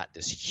making that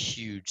this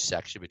huge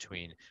section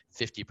between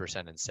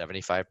 50% and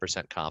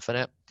 75%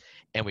 confident.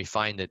 And we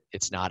find that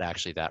it's not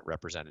actually that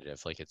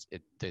representative. Like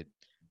the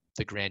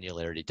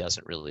granularity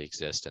doesn't really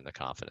exist in the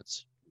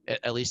confidence,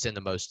 at least in the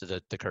most of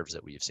the curves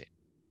that we've seen.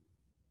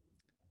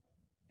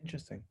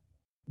 Interesting.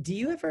 Do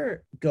you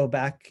ever go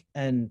back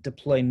and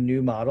deploy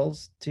new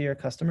models to your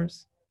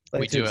customers, We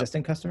like to do it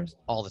existing customers?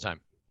 all the time.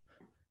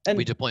 We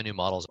And deploy new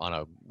models on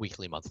a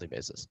weekly, monthly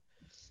basis.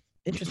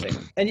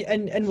 interesting.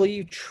 And will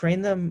you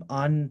train them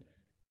on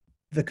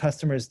the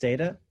customer's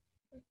data?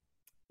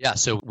 Yeah,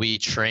 so we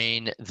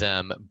train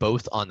them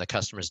both on the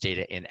customer's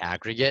data in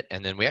aggregate,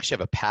 and then we actually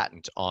have a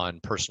patent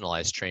on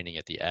personalized training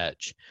at the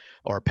edge,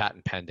 or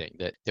patent pending,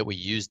 that we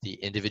use the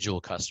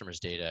individual customer's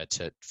data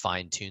to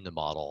fine tune the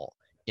model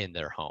in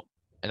their home.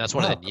 And that's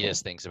one of Wow, the cool.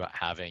 neatest things about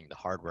having the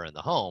hardware in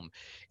the home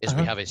is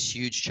we Uh-huh. have a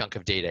huge chunk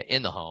of data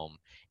in the home,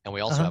 and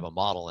we also Uh-huh. have a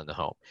model in the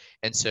home.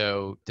 And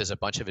so there's a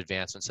bunch of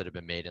advancements that have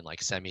been made in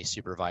like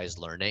semi-supervised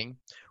learning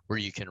where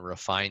you can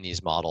refine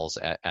these models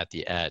at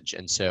the edge.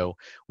 And so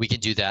we can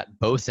do that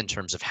both in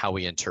terms of how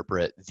we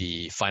interpret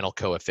the final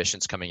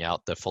coefficients coming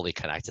out the fully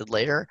connected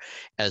layer,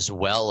 as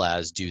well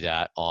as do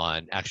that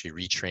on actually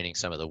retraining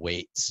some of the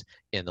weights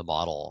in the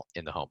model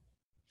in the home.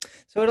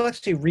 So it'll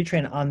actually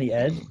retrain on the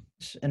edge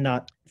and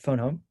not phone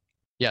home?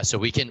 Yeah, so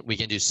we can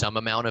do some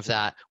amount of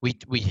that.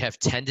 We have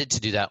tended to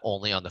do that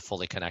only on the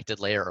fully connected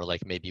layer, or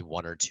like maybe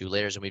one or two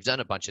layers, and we've done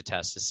a bunch of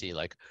tests to see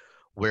like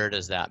where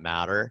does that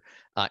matter.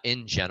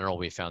 In general,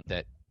 we found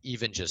that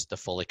even just the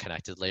fully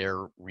connected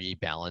layer,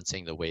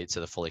 rebalancing the weights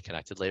of the fully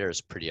connected layer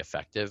is pretty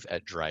effective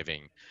at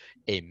driving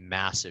a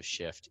massive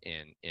shift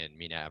in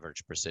mean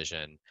average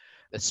precision,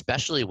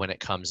 especially when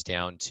it comes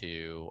down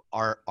to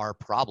our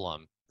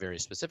problem very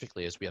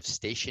specifically is we have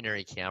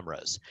stationary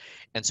cameras.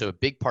 And so a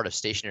big part of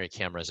stationary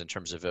cameras in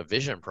terms of a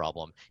vision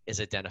problem is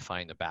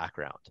identifying the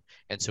background.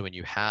 And so when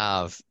you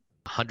have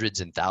hundreds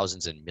and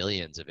thousands and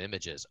millions of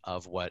images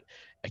of what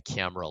a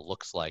camera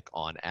looks like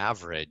on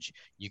average,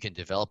 you can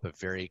develop a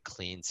very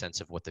clean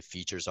sense of what the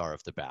features are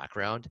of the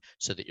background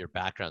so that your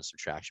background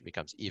subtraction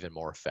becomes even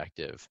more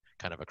effective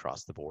kind of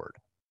across the board.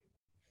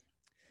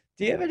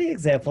 Do you have any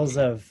examples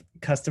of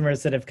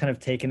customers that have kind of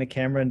taken a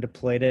camera and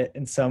deployed it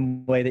in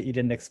some way that you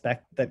didn't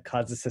expect that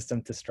caused the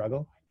system to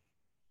struggle?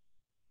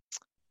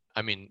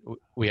 I mean,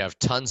 we have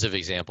tons of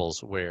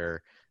examples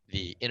where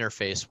the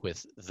interface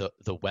with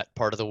the wet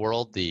part of the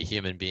world, the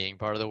human being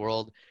part of the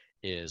world,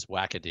 is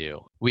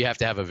wackadoo. We have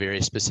to have a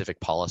very specific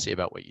policy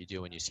about what you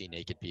do when you see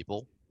naked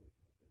people,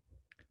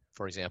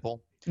 for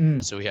example.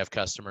 Mm. So we have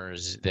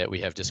customers that we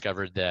have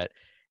discovered that,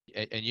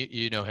 and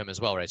you know him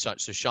as well, right? So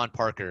Sean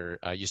Parker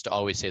used to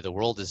always say the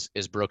world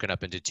is broken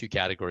up into two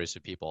categories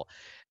of people: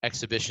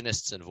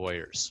 exhibitionists and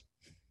voyeurs.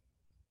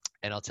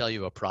 And I'll tell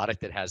you, a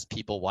product that has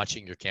people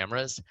watching your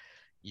cameras,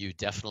 you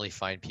definitely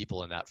find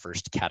people in that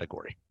first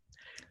category.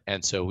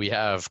 And so we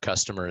have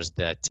customers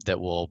that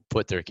will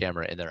put their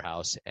camera in their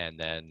house and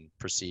then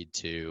proceed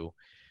to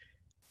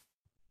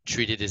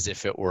treat it as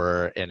if it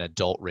were an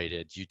adult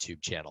rated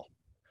YouTube channel.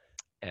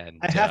 And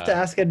I have to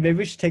ask, and maybe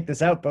we should take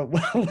this out, but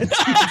what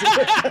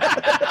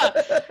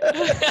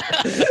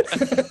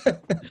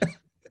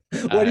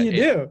do you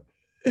do?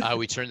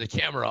 We turn the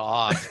camera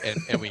off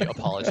and we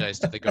apologize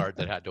to the guard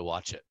that had to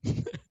watch it.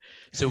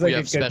 So It's we like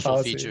have special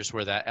policy. features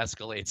where that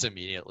escalates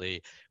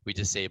immediately. We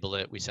disable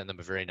it. We send them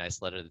a very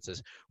nice letter that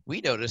says,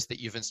 we noticed that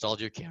you've installed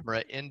your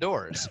camera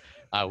indoors.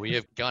 We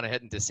have gone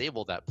ahead and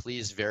disabled that.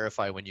 Please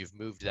verify when you've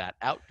moved that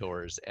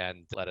outdoors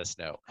and let us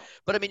know.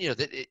 But I mean,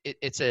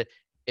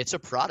 it's a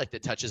product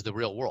that touches the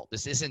real world.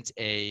 This isn't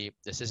a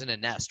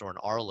Nest or an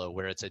Arlo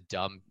where it's a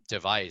dumb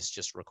device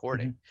just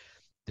recording.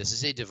 Mm-hmm. This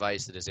is a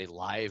device that is a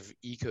live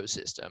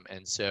ecosystem.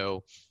 And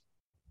so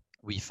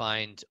we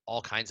find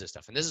all kinds of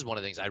stuff. And this is one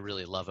of the things I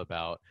really love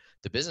about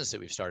the business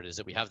that we've started, is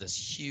that we have this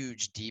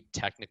huge, deep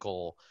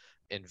technical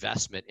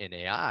investment in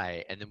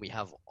AI. And then we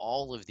have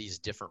all of these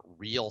different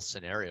real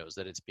scenarios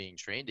that it's being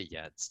trained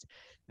against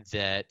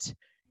that,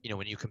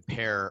 when you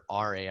compare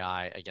our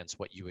AI against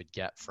what you would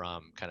get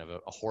from kind of a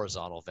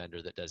horizontal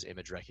vendor that does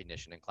image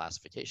recognition and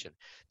classification,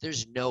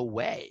 there's no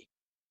way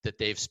that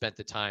they've spent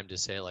the time to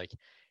say like,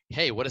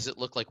 hey, what does it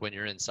look like when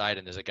you're inside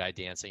and there's a guy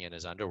dancing in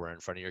his underwear in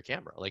front of your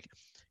camera? Like,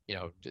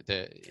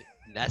 the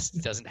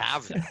Nest doesn't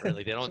have that,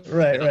 really. They don't,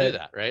 right, they don't do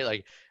that, right?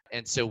 Like,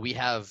 and so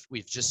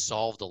we've just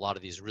solved a lot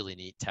of these really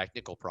neat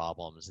technical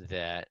problems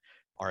that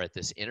are at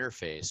this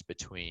interface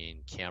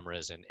between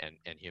cameras and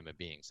human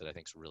beings that I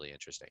think is really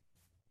interesting.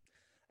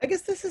 I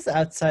guess this is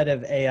outside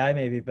of AI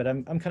maybe, but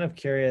I'm kind of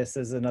curious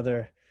as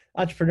another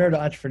entrepreneur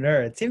to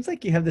entrepreneur. It seems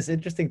like you have this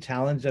interesting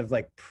challenge of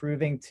like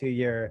proving to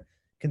your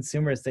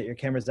consumers that your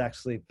camera is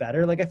actually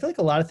better. Like I feel like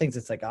a lot of things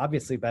it's like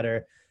obviously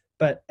better,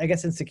 but I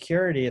guess in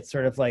security it's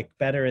sort of like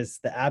better is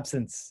the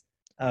absence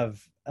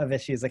of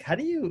issues. Like how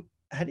do you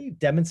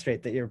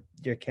demonstrate that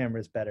your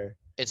camera is better?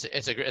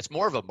 It's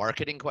more of a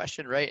marketing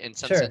question, right? In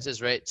some senses,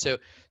 right? So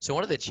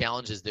one of the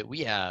challenges that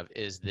we have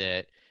is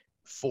that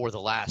for the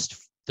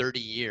last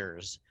 30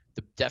 years,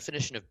 the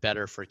definition of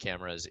better for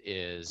cameras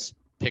is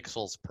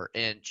pixels per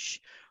inch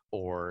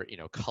or,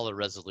 color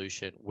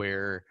resolution,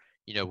 where,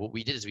 what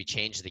we did is we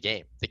changed the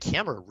game. The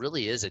camera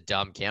really is a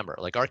dumb camera.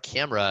 Like our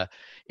camera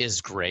is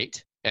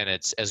great and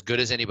it's as good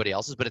as anybody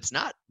else's, but it's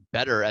not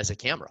better as a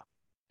camera.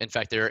 In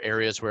fact, there are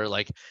areas where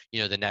like,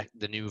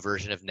 the new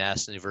version of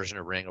Nest, the new version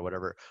of Ring or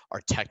whatever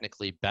are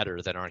technically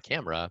better than our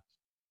camera,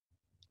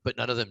 but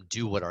none of them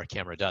do what our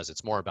camera does.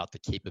 It's more about the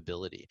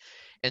capability.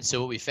 And so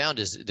what we found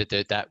is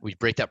that we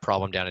break that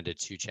problem down into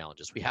two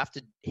challenges. We have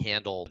to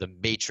handle the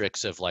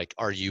matrix of like,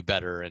 are you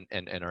better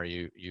and are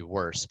you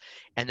worse?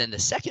 And then the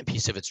second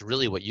piece of it's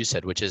really what you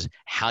said, which is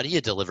how do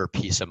you deliver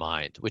peace of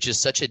mind, which is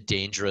such a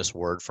dangerous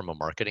word from a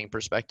marketing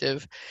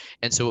perspective.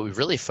 And so what we've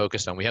really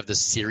focused on, we have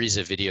this series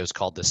of videos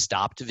called the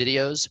stopped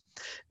videos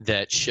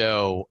that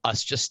show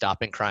us just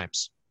stopping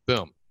crimes,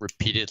 boom,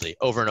 repeatedly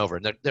over and over.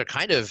 And they're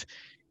kind of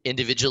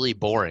individually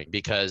boring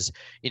because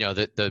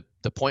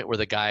the point where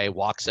the guy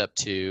walks up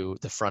to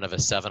the front of a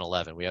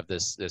 7-Eleven, we have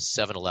this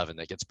 7-Eleven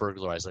that gets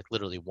burglarized like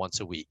literally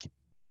once a week.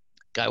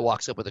 Guy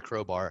walks up with a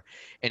crowbar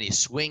and he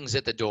swings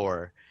at the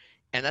door,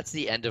 and that's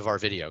the end of our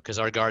video because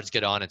our guards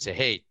get on and say,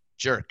 hey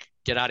jerk,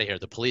 get out of here,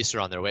 the police are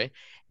on their way,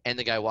 and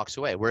the guy walks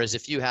away. Whereas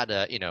if you had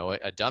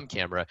a dumb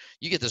camera,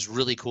 you get this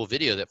really cool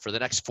video that for the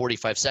next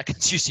 45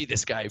 seconds you see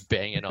this guy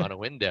banging on a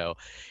window.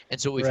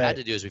 And so what we've had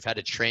to do is we've had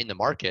to train the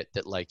market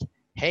that like,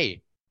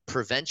 hey,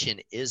 prevention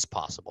is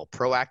possible.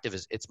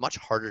 Proactive it's much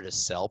harder to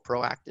sell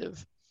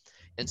proactive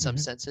in some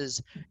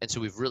senses. And so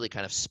we've really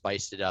kind of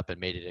spiced it up and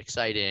made it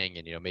exciting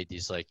and, made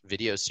these like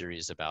video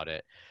series about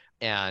it.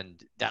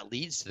 And that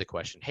leads to the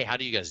question, hey, how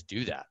do you guys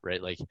do that?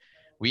 Right? Like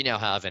we now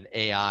have an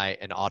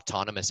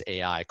autonomous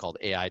AI called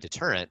AI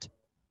Deterrent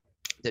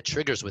that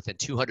triggers within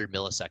 200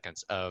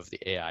 milliseconds of the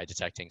AI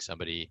detecting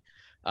somebody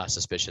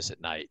suspicious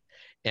at night.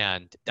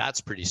 And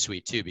that's pretty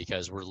sweet too,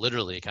 because we're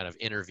literally kind of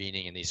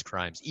intervening in these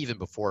crimes even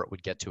before it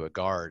would get to a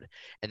guard.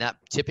 And that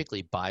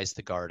typically buys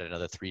the guard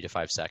another 3 to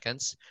 5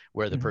 seconds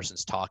where the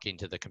person's talking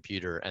to the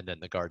computer and then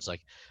the guard's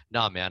like,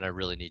 nah, man, I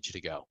really need you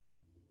to go.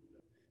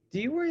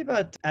 Do you worry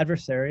about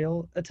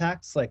adversarial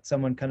attacks? Like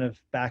someone kind of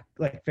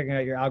figuring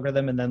out your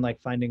algorithm and then like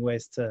finding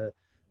ways to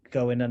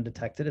go in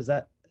undetected? Is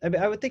that, I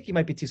mean, I would think you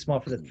might be too small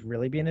for that to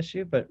really be an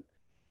issue, but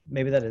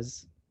maybe that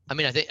is. I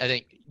mean, I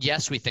think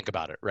yes, we think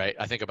about it, right?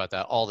 I think about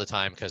that all the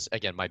time because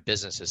again, my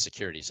business is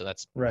security, so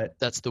that's right.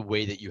 That's the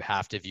way that you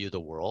have to view the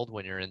world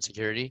when you're in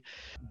security.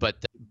 But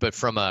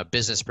from a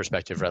business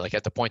perspective, right? Like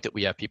at the point that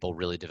we have people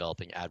really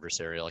developing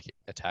adversarial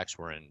attacks,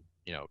 we're in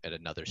at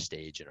another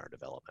stage in our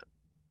development.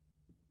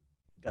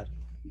 Got it.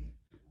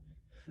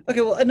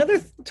 Okay, well,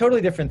 another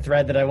totally different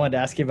thread that I wanted to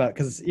ask you about,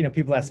 because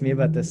people ask me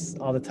about this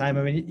all the time.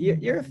 I mean,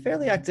 you're a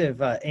fairly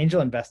active angel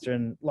investor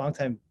and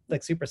longtime,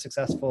 like super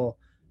successful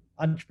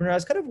entrepreneur. I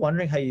was kind of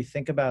wondering how you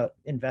think about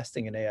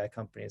investing in AI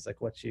companies,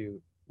 like what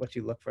you what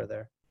you look for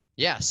there?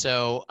 Yeah,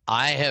 so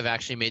I have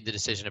actually made the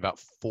decision about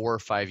 4 or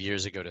 5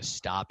 years ago to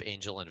stop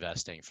angel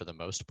investing for the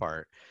most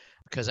part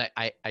because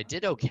I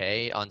did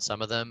okay on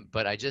some of them,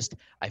 but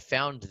I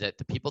found that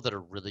the people that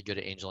are really good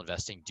at angel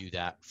investing do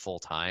that full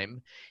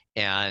time,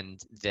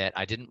 and that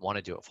I didn't want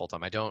to do it full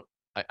time.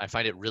 I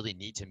find it really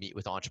neat to meet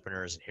with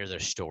entrepreneurs and hear their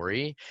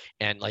story.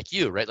 And like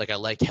you, right? Like I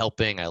like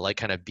helping, I like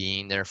kind of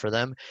being there for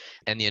them.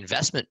 And the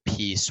investment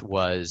piece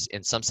was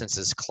in some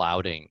senses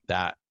clouding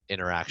that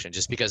interaction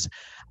just because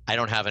I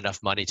don't have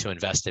enough money to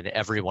invest in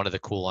every one of the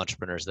cool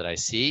entrepreneurs that I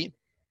see.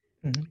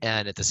 Mm-hmm.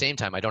 And at the same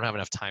time, I don't have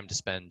enough time to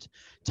spend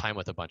time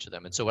with a bunch of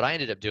them. And so what I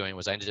ended up doing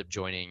was I ended up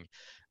joining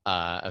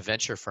a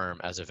venture firm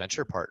as a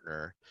venture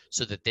partner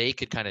so that they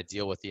could kind of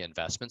deal with the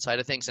investment side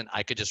of things. And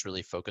I could just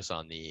really focus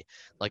on the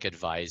like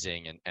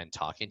advising and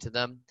talking to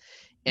them.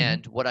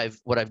 And what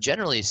I've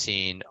generally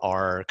seen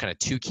are kind of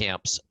two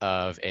camps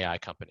of AI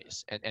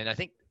companies. And I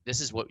think this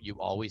is what you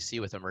always see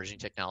with emerging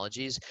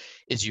technologies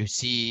is you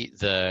see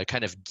the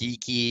kind of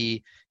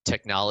geeky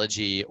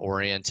technology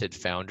oriented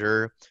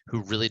founder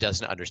who really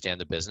doesn't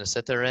understand the business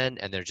that they're in,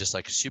 and they're just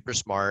like super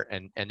smart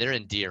and they're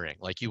endearing,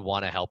 like you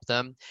want to help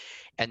them.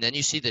 And then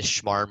you see this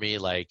schmarmy,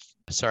 like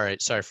sorry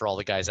for all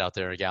the guys out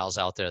there or gals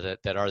out there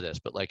that are this,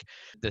 but like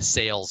the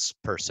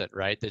salesperson,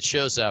 right, that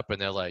shows up and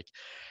they're like,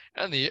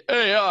 and the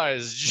AI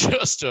is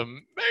just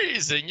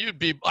amazing.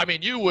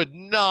 You would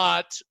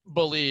not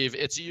believe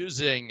it's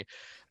using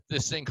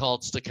this thing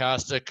called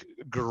stochastic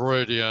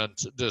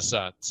gradient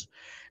descent.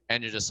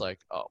 And you're just like,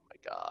 oh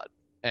my God.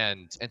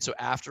 And so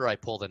after I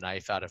pull the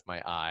knife out of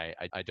my eye,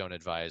 I don't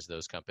advise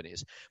those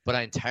companies, but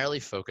I entirely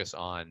focus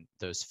on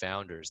those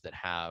founders that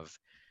have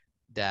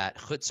that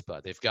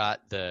chutzpah.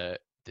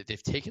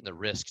 They've taken the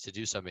risk to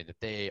do something that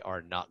they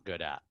are not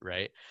good at,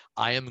 right?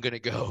 I am going to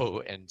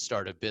go and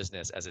start a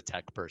business as a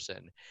tech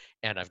person,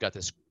 and I've got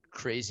this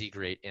crazy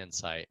great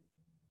insight.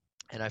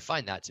 And I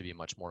find that to be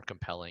much more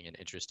compelling and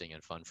interesting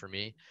and fun for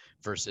me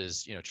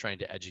versus, trying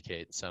to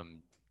educate some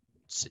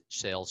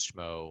sales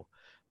schmo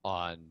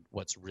on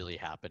what's really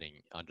happening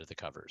under the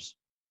covers.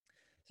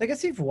 So I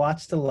guess you've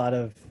watched a lot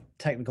of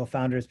technical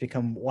founders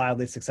become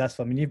wildly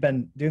successful. I mean, you've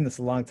been doing this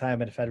a long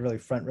time and have had really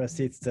front row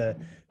seats to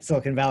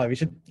Silicon Valley. We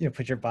should,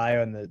 put your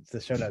bio in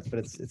the show notes, but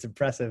it's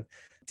impressive.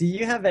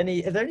 Are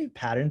there any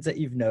patterns that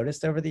you've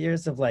noticed over the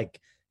years of like,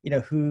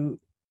 who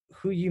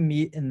you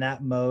meet in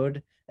that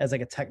mode as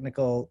like a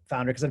technical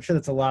founder? Because I'm sure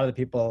that's a lot of the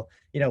people,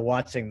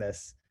 watching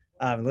this,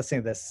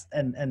 listening to this,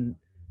 and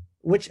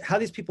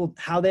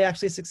how they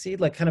actually succeed,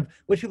 like kind of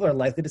which people are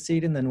likely to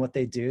succeed and then what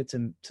they do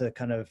to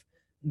kind of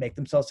make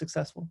themselves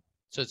successful.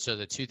 So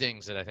the two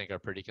things that I think are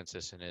pretty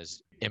consistent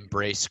is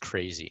embrace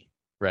crazy,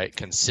 right?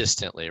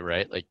 Consistently,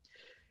 right? Like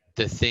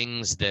the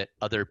things that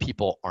other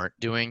people aren't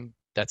doing,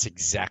 that's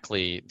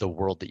exactly the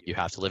world that you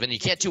have to live in. You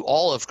can't do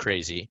all of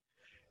crazy,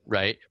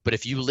 right? But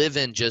if you live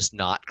in just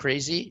not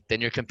crazy, then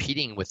you're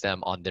competing with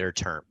them on their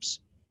terms.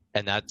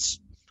 And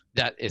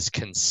that is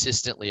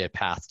consistently a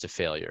path to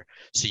failure.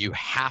 So you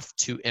have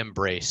to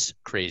embrace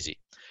crazy.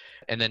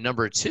 And then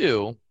number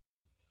two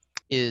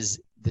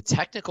is the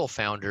technical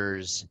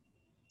founders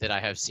that I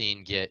have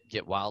seen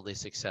get wildly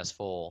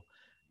successful.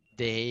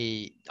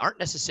 They aren't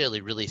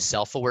necessarily really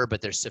self-aware,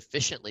 but they're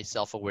sufficiently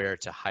self-aware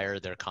to hire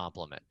their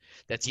complement.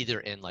 That's either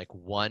in like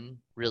one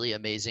really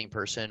amazing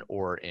person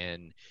or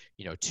in,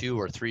 two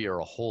or three or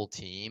a whole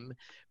team,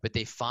 but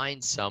they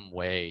find some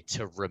way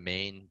to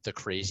remain the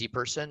crazy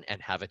person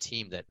and have a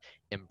team that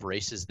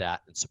embraces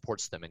that and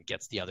supports them and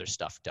gets the other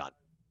stuff done.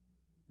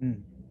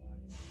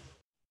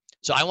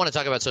 So I want to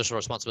talk about social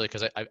responsibility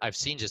because I've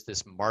seen just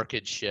this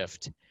marked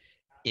shift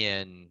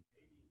in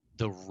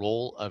the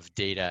role of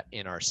data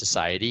in our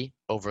society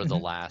over the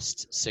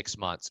last 6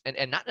 months,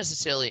 and not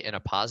necessarily in a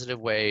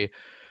positive way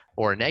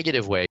or a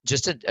negative way,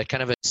 just a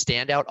kind of a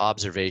standout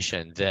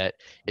observation that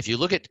if you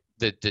look at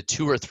the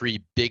two or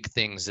three big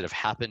things that have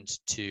happened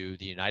to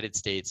the United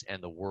States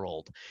and the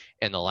world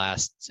in the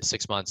last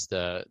 6 months,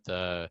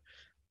 the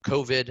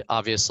COVID,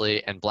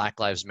 obviously, and Black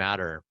Lives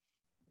Matter,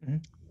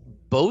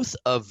 both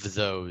of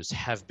those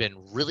have been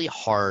really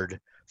hard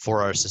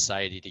for our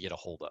society to get a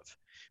hold of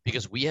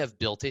because we have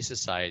built a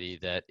society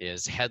that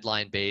is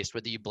headline based,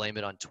 whether you blame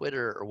it on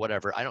Twitter or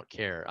whatever. I don't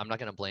care. I'm not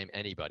going to blame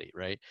anybody,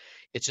 right?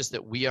 It's just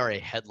that we are a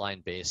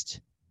headline based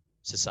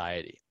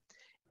society.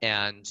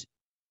 And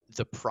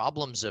the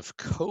problems of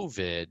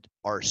COVID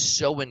are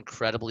so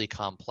incredibly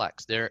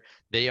complex.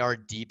 They are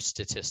deep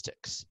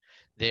statistics.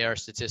 They are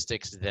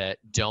statistics that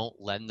don't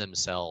lend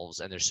themselves,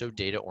 and they're so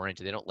data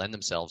oriented, they don't lend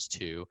themselves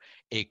to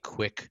a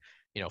quick,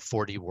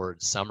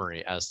 40-word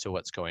summary as to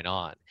what's going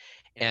on.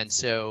 And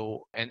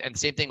so, and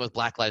same thing with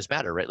Black Lives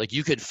Matter, right? Like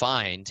you could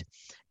find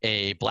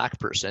a Black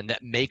person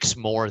that makes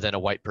more than a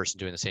white person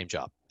doing the same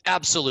job.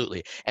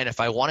 Absolutely. And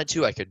if I wanted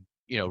to, I could,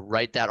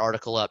 write that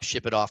article up,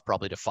 ship it off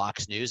probably to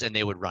Fox News, and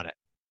they would run it.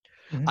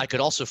 I could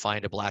also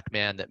find a Black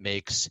man that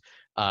makes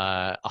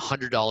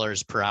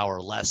 $100 per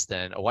hour less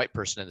than a white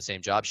person in the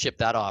same job, ship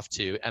that off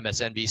to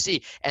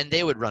MSNBC, and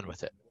they would run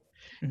with it.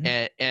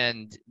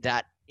 And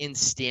that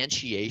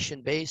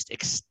instantiation based,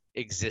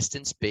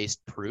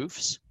 existence-based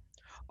proofs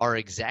are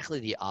exactly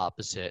the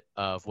opposite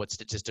of what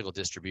statistical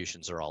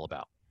distributions are all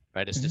about,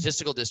 right? A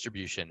statistical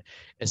distribution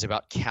is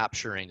about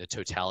capturing the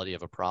totality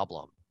of a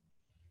problem.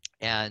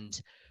 And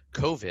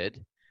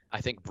COVID,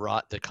 I think,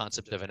 brought the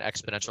concept of an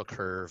exponential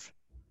curve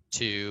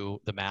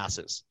to the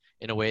masses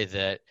in a way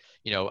that,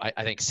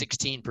 I think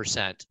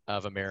 16%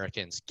 of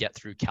Americans get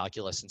through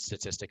calculus and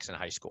statistics in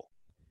high school.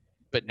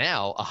 But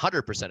now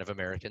 100% of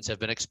Americans have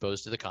been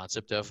exposed to the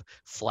concept of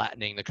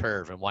flattening the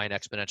curve and why an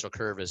exponential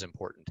curve is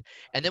important.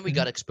 And then we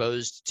got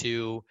exposed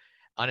to,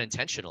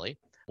 unintentionally,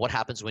 what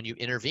happens when you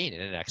intervene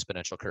in an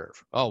exponential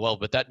curve. Oh, well,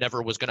 but that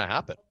never was going to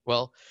happen.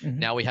 Well,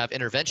 now we have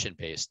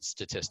intervention-based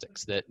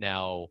statistics that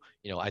now,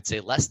 I'd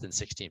say less than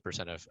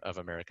 16% of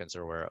Americans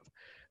are aware of.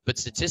 But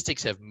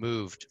statistics have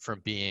moved from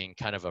being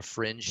kind of a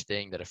fringe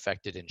thing that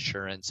affected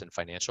insurance and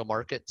financial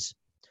markets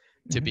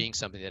to being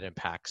something that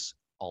impacts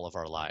all of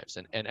our lives.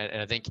 And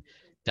I think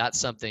that's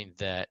something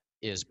that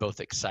is both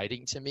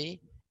exciting to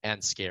me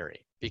and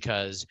scary,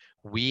 because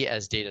we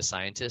as data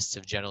scientists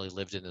have generally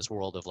lived in this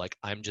world of like,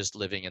 I'm just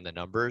living in the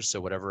numbers. So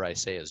whatever I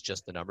say is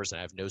just the numbers and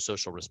I have no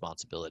social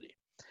responsibility.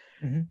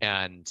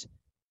 And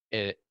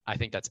I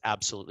think that's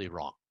absolutely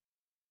wrong.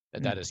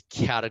 That is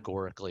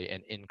categorically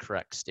an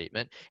incorrect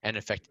statement. And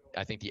in fact,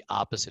 I think the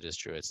opposite is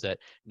true. It's that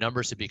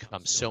numbers have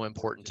become so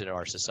important in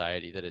our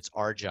society that it's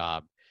our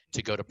job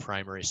to go to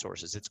primary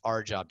sources. It's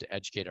our job to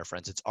educate our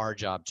friends. It's our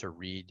job to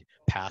read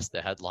past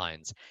the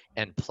headlines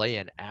and play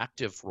an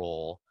active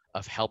role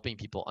of helping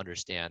people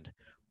understand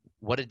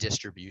what a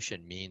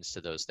distribution means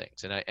to those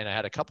things. And I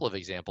had a couple of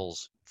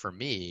examples for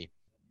me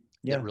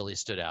that really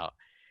stood out.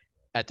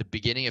 At the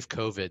beginning of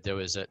COVID,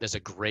 there's a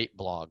great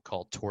blog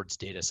called Towards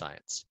Data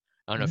Science.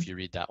 I don't know if you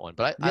read that one,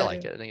 but I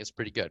like it. I think it's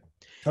pretty good.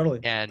 Totally.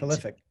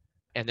 Prolific.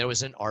 And there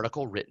was an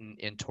article written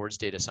in Towards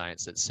Data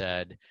Science that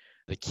said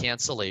the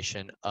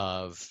cancellation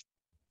of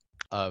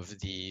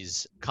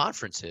these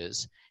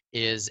conferences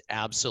is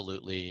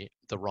absolutely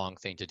the wrong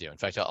thing to do. In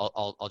fact,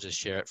 I'll just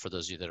share it for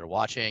those of you that are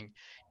watching.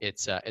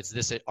 It's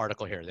this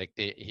article here.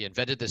 He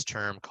invented this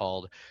term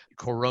called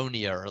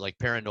coronia, or like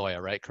paranoia,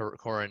 right?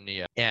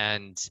 Coronia.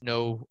 And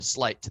no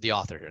slight to the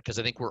author here, because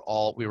I think we were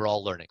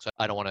all learning. So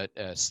I don't want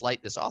to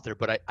slight this author,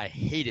 but I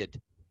hated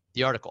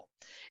the article.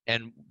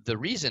 And the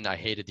reason I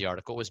hated the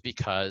article was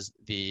because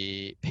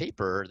the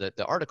paper, that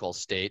the article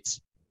states,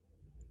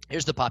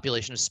 here's the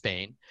population of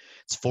Spain.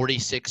 It's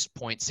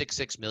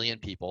 46.66 million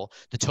people.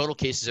 The total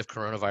cases of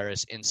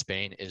coronavirus in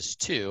Spain is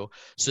 2.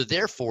 So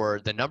therefore,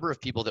 the number of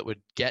people that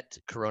would get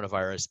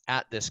coronavirus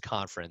at this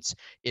conference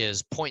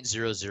is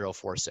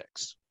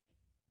 0.0046.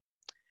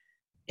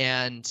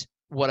 And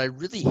what I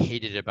really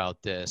hated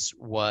about this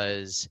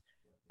was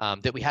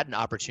that we had an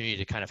opportunity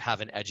to kind of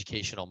have an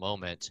educational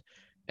moment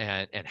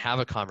and have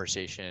a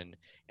conversation.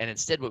 And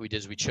instead, what we did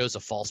is we chose a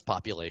false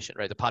population,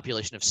 right? The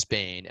population of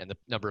Spain and the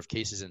number of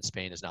cases in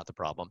Spain is not the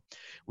problem.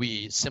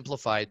 We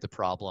simplified the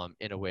problem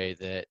in a way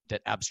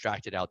that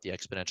abstracted out the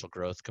exponential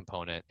growth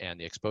component and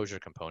the exposure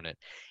component.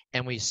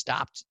 And we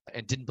stopped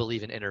and didn't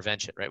believe in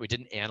intervention, right? We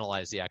didn't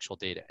analyze the actual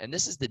data. And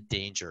this is the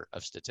danger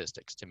of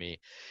statistics to me,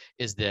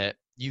 is that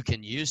you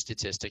can use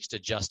statistics to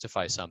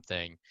justify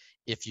something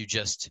if you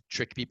just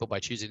trick people by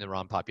choosing the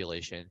wrong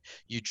population,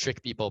 you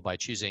trick people by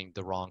choosing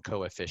the wrong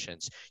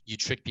coefficients, you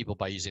trick people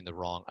by using the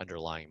wrong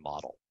underlying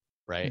model,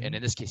 right? And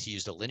in this case, he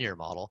used a linear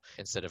model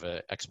instead of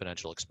an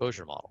exponential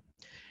exposure model.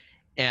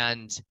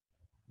 And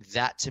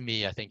that, to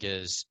me, I think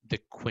is the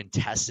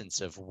quintessence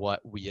of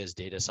what we as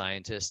data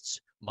scientists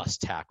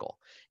must tackle,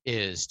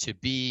 is to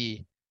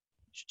be,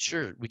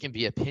 sure, we can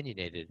be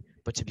opinionated,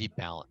 but to be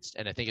balanced.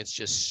 And I think it's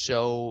just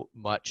so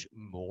much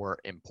more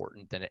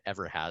important than it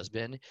ever has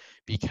been,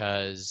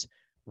 because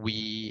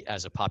we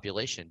as a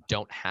population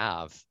don't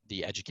have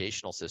the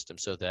educational system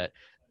so that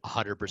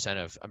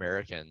 100% of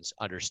Americans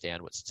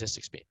understand what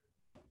statistics mean.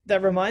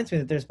 That reminds me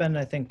that there's been,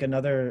 I think,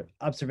 another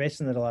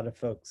observation that a lot of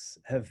folks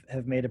have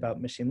made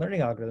about machine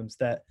learning algorithms,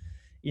 that,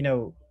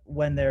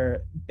 when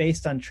they're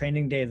based on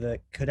training data that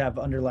could have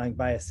underlying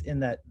bias in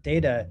that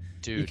data,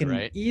 you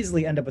can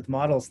easily end up with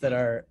models that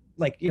are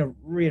like,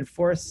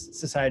 reinforce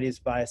society's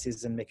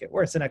biases and make it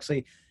worse. And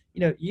actually,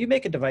 you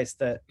make a device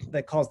that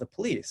calls the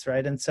police,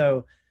 right? And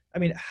so, I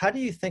mean, how do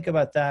you think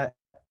about that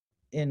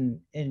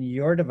in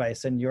your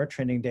device and your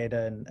training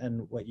data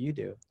and what you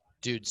do?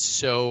 Dude,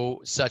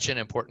 such an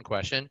important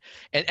question.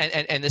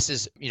 And this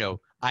is,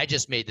 I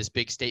just made this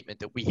big statement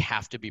that we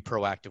have to be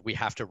proactive. We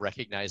have to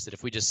recognize that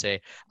if we just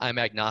say, I'm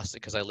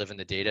agnostic because I live in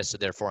the data, so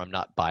therefore I'm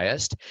not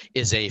biased,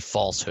 is a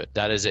falsehood.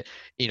 That is it,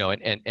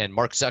 and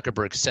Mark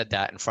Zuckerberg said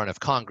that in front of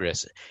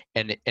Congress.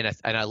 And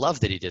I love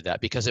that he did that,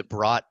 because it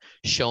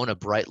shone a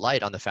bright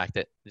light on the fact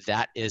that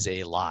that is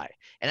a lie.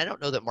 And I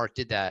don't know that Mark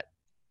did that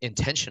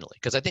intentionally,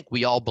 because I think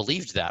we all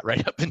believed that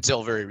right up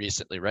until very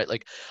recently, right?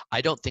 Like,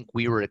 I don't think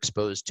we were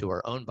exposed to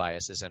our own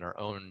biases and our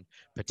own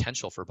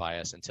potential for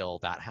bias until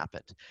that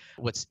happened.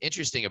 What's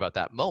interesting about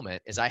that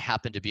moment is I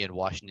happened to be in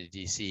Washington,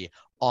 D.C.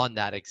 on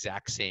that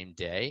exact same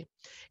day,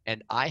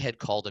 and I had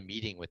called a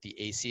meeting with the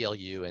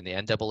ACLU and the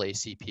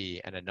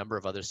NAACP and a number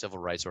of other civil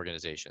rights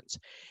organizations,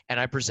 and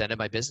I presented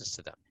my business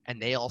to them,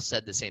 and they all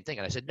said the same thing.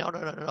 And I said,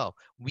 no,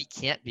 we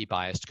can't be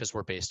biased because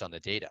we're based on the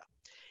data.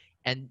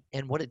 And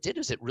what it did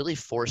is it really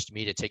forced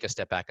me to take a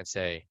step back and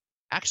say,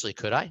 actually,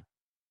 could I?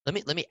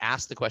 Let me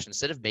ask the question.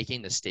 Instead of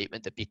making the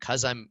statement that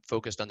because I'm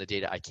focused on the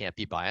data, I can't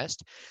be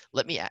biased,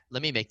 let me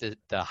make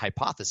the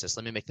hypothesis.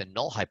 Let me make the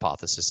null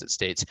hypothesis that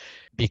states,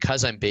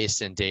 because I'm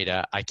based in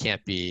data, I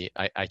can't be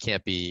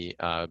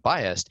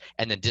biased,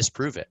 and then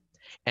disprove it.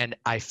 And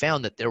I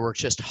found that there were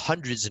just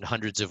hundreds and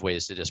hundreds of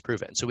ways to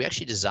disprove it. And so we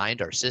actually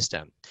designed our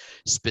system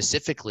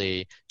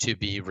specifically to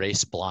be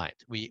race blind.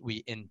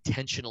 We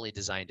intentionally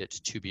designed it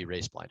to be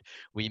race blind.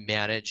 We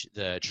manage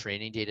the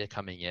training data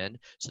coming in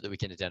so that we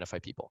can identify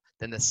people.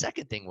 Then the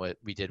second thing what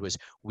we did was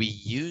we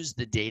use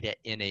the data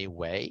in a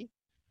way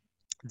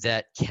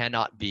that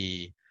cannot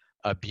be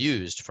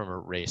abused from a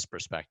race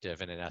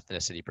perspective and an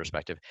ethnicity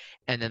perspective.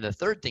 And then the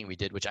third thing we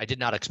did, which I did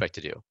not expect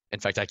to do. In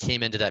fact, I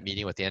came into that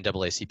meeting with the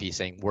NAACP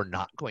saying, we're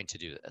not going to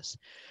do this.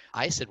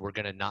 I said, we're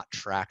going to not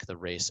track the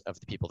race of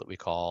the people that we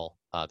call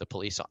the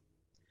police on.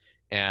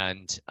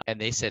 And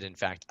they said, in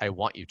fact, I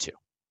want you to.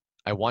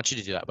 I want you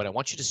to do that, but I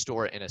want you to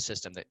store it in a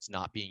system that's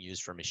not being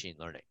used for machine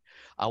learning.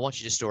 I want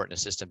you to store it in a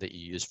system that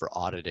you use for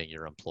auditing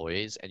your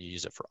employees, and you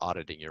use it for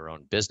auditing your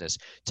own business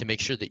to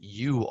make sure that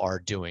you are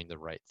doing the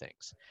right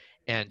things.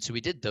 And so we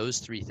did those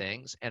three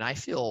things, and I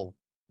feel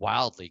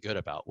wildly good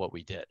about what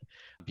we did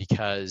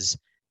because,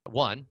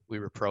 one, we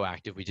were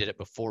proactive. We did it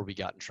before we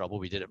got in trouble.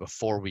 We did it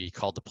before we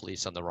called the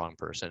police on the wrong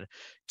person.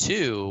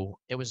 Two,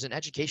 it was an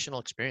educational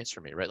experience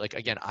for me, right? Like,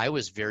 again, I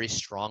was very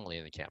strongly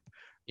in the camp.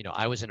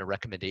 I was in a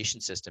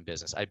recommendation system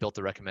business. I built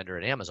the recommender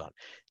at Amazon.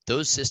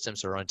 Those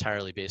systems are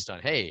entirely based on,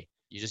 hey,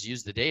 you just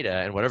use the data,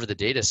 and whatever the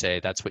data say,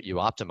 that's what you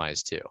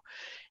optimize to.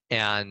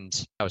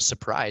 And I was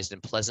surprised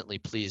and pleasantly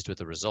pleased with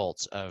the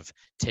results of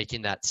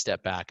taking that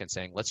step back and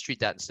saying, let's treat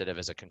that instead of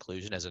as a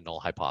conclusion, as a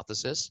null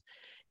hypothesis.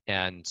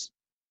 And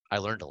I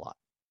learned a lot.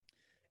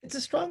 It's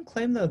a strong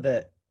claim, though,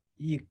 that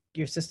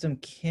your system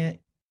can't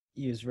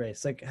use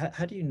race. Like,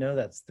 how do you know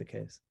that's the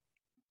case?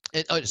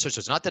 So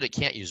it's not that it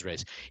can't use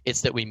race. It's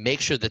that we make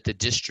sure that the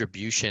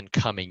distribution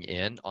coming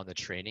in on the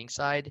training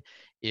side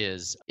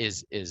is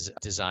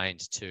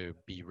designed to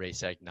be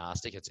race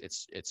agnostic.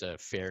 It's a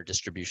fair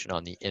distribution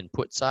on the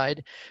input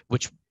side,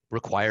 which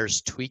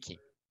requires tweaking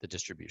the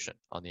distribution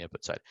on the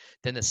input side.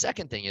 Then the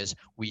second thing is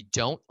we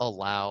don't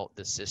allow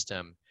the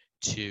system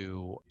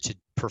to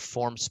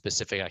perform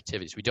specific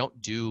activities. We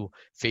don't do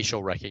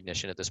facial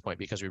recognition at this point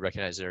because we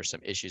recognize there are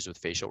some issues with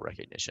facial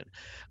recognition.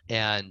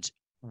 And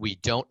we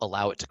don't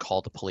allow it to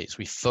call the police.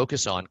 We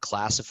focus on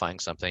classifying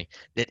something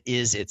that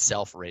is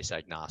itself race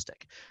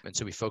agnostic. And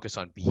so we focus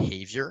on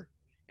behavior,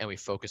 and we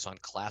focus on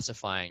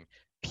classifying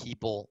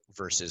people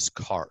versus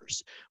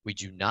cars. We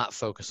do not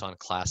focus on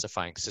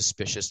classifying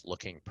suspicious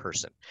looking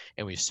person.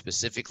 And we've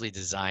specifically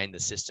designed the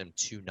system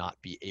to not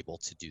be able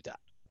to do that,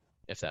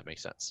 if that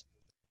makes sense.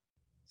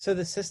 So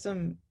the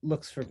system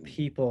looks for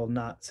people,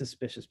 not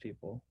suspicious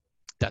people.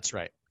 That's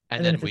right.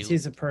 And then if it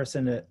sees a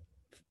person,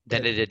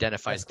 then it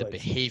identifies the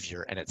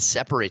behavior, and it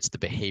separates the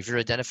behavior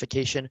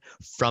identification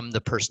from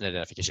the person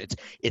identification.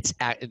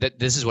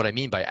 This is what I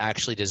mean by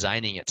actually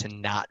designing it to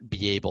not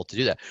be able to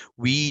do that.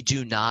 We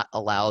do not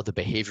allow the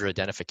behavior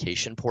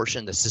identification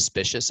portion, the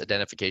suspicious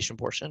identification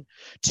portion,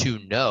 to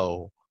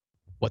know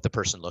what the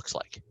person looks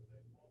like.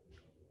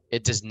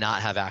 It does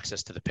not have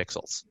access to the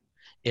pixels.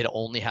 It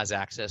only has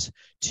access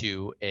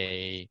to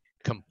a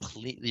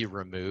completely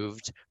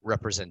removed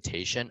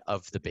representation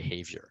of the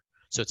behavior.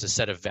 So it's a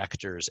set of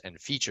vectors and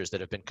features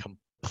that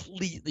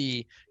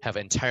have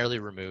entirely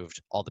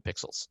removed all the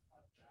pixels.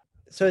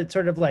 So it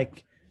sort of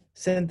like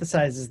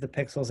synthesizes the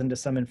pixels into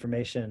some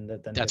information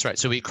that then. That's right.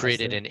 So we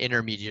created an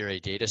intermediary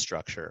data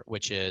structure,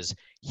 which is,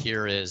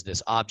 here is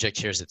this object,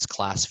 here's its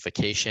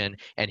classification,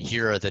 and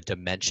here are the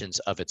dimensions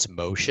of its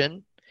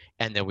motion.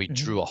 And then we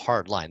drew a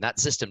hard line. That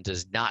system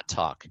does not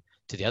talk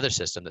to the other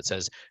system that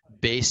says,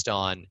 based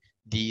on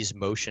these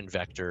motion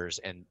vectors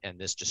and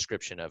this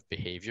description of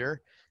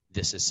behavior,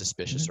 this is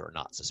suspicious or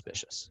not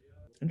suspicious.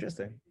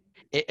 Interesting.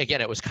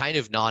 Again, it was kind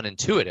of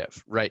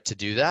non-intuitive, right, to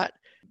do that,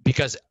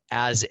 because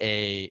as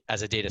a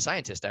data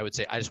scientist, I would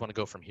say, I just want to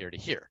go from here to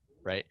here,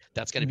 right?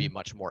 That's going to be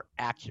much more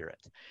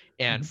accurate.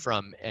 And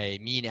from a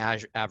mean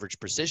average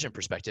precision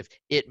perspective,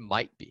 it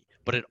might be,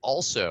 but it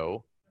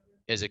also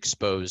is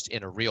exposed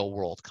in a real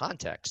world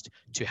context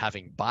to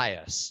having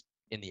bias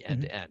in the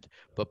end-to-end.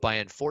 But by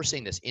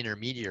enforcing this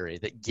intermediary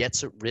that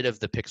gets rid of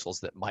the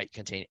pixels that might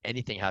contain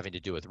anything having to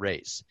do with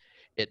race,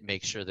 it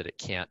makes sure that it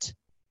can't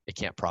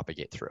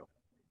propagate through.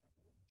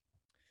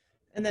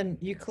 And then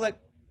you collect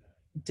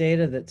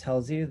data that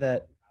tells you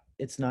that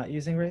it's not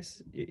using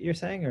race, you're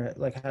saying? Or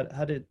like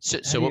how do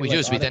So what you we do like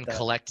is we audit then that?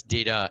 collect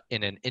data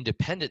in an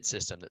independent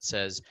system that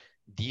says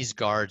these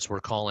guards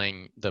were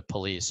calling the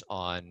police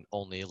on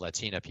only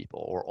Latina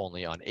people or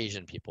only on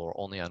Asian people or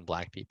only on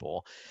Black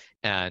people,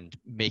 and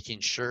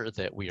making sure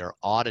that we are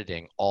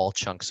auditing all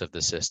chunks of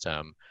the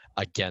system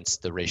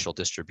against the racial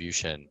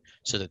distribution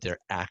so that they're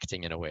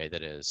acting in a way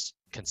that is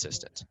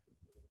consistent.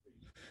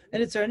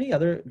 And is there any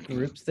other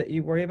groups that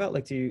you worry about?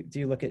 Like, do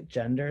you look at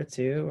gender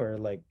too, or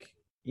like,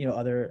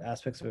 other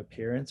aspects of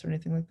appearance or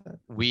anything like that?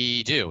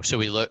 We do. So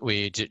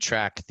we do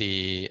track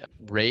the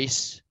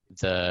race,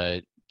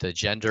 the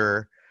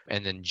gender,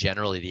 and then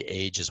generally the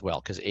age as well,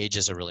 because age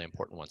is a really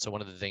important one. So one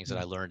of the things that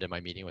I learned in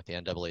my meeting with the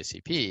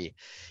NAACP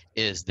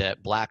is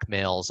that Black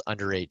males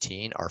under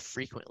 18 are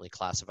frequently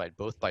classified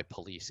both by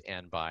police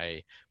and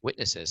by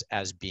witnesses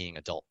as being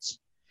adults.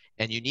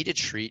 And you need to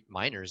treat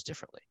minors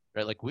differently,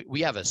 right? Like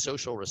we have a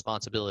social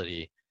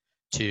responsibility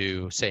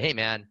to say, hey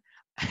man,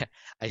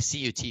 I see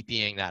you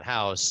TPing that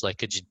house. Like,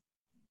 could you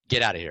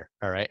get out of here?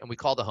 All right. And we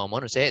call the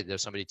homeowner and say, hey,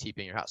 there's somebody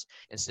TPing your house.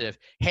 Instead of,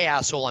 hey,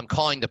 asshole, I'm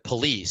calling the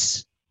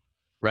police,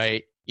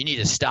 right? You need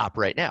to stop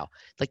right now.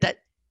 Like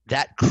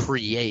that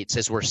creates,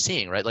 as we're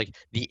seeing, right? Like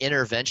the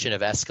intervention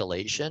of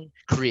escalation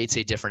creates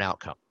a different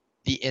outcome.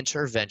 The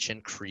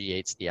intervention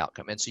creates the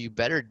outcome. And so you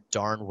better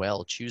darn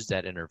well choose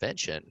that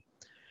intervention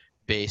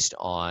based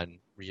on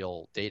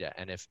real data.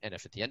 And if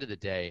at the end of the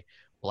day,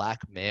 Black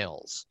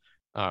males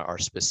are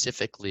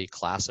specifically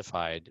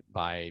classified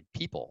by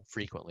people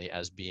frequently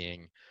as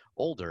being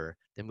older,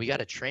 then we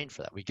got to train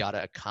for that. We got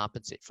to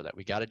compensate for that.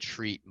 We got to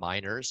treat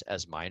minors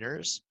as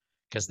minors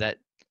because that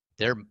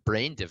their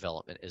brain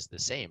development is the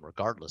same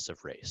regardless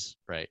of race,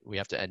 right? We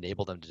have to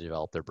enable them to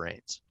develop their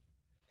brains.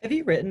 Have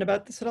you written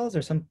about this at all? Is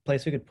there some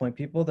place we could point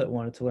people that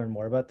wanted to learn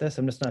more about this?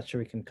 I'm just not sure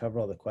we can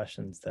cover all the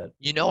questions that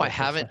I folks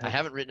haven't might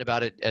have. written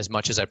about it as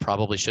much as I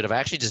probably should have. I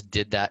actually just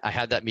did that. I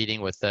had that meeting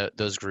with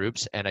those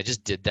groups, and I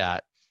just did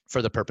that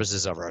for the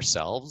purposes of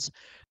ourselves.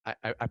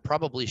 I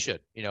probably should,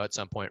 at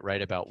some point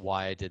write about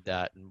why I did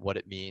that and what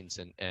it means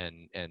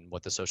and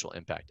what the social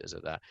impact is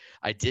of that.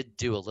 I did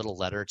do a little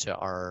letter to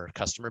our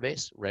customer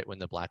base right when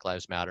the Black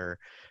Lives Matter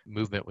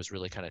movement was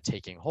really kind of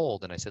taking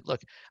hold. And I said,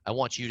 look, I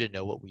want you to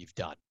know what we've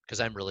done because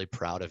I'm really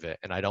proud of it.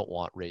 And I don't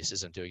want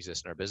racism to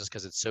exist in our business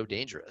because it's so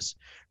dangerous,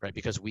 right?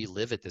 Because we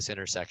live at this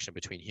intersection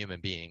between human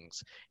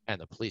beings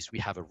and the police. We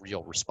have a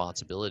real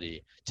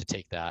responsibility to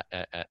take that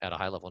at a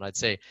high level. And I'd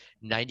say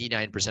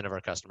 99% of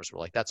our customers were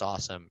like, that's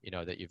awesome,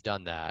 that you've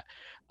done that.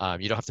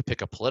 You don't have to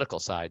pick a political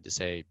side to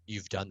say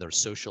you've done the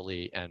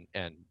socially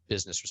and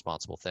business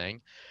responsible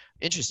thing.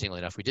 Interestingly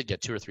enough, we did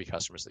get 2 or 3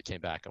 customers that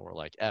came back and were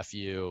like, F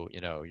you,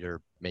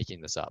 you're making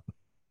this up.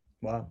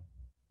 Wow.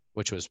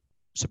 Which was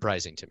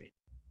surprising to me.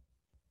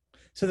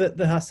 So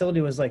the hostility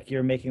was like,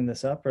 you're making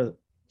this up, or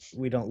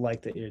we don't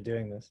like that you're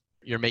doing this?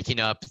 You're making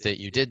up that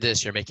you did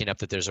this. You're making up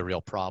that there's a real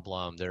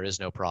problem. There is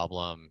no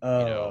problem.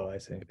 Oh, I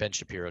see. Ben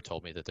Shapiro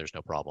told me that there's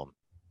no problem.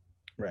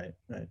 Right.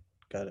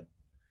 Got it.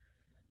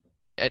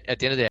 At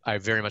the end of the day, I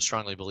very much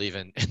strongly believe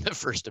in the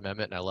First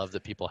Amendment, and I love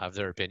that people have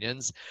their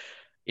opinions.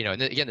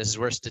 And again, this is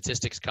where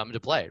statistics come to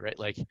play, right?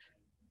 Like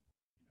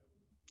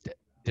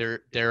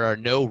there are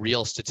no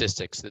real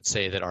statistics that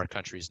say that our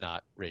country's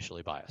not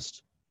racially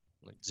biased.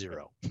 Like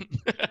zero.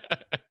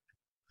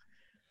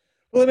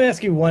 Well, let me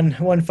ask you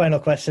one final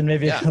question,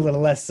 maybe a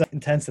little less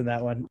intense than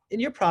that one. In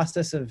your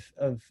process of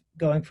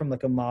going from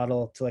like a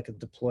model to like a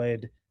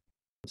deployed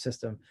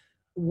system,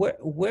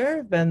 where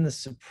have been the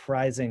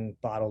surprising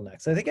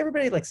bottlenecks? I think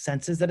everybody like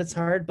senses that it's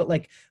hard, but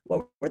like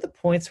what were the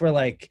points where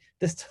like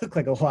this took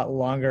like a lot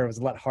longer, it was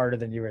a lot harder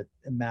than you were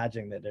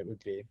imagining that it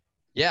would be?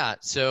 Yeah.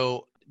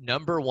 So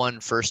number one,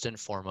 first and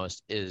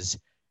foremost, is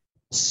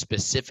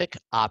specific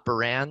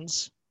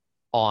operands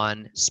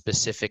on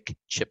specific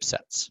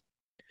chipsets.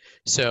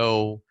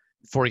 So,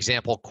 for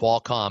example,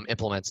 Qualcomm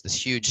implements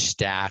this huge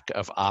stack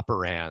of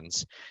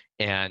operands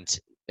and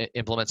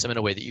implements them in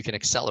a way that you can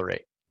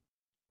accelerate.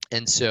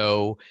 And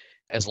so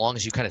as long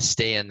as you kind of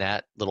stay in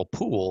that little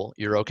pool,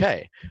 you're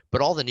okay.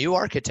 But all the new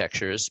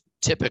architectures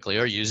typically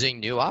are using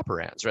new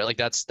operands, right? Like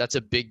that's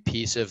a big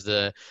piece of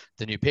the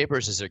new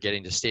papers is they're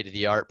getting to state of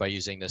the art by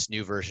using this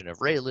new version of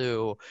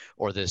ReLU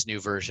or this new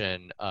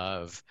version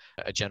of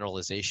a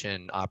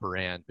generalization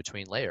operand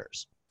between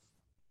layers.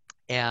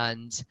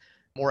 And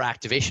more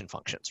activation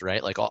functions,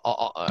 right? Like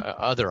all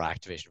other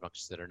activation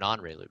functions that are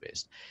non-ReLU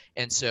based.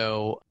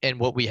 And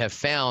what we have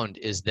found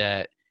is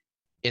that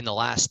in the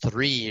last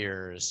 3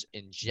 years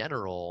in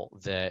general,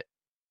 that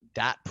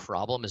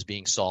problem is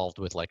being solved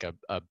with like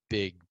a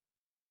big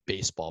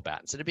baseball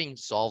bat. Instead of being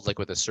solved like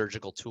with a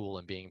surgical tool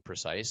and being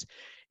precise,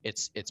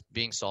 it's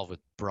being solved with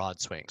broad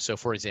swings. So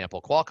for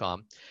example,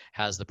 Qualcomm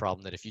has the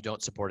problem that if you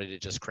don't support it,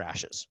 it just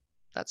crashes.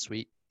 That's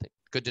sweet.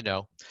 Good to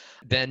know.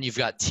 Then you've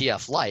got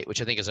TF Lite,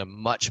 which I think is a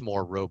much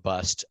more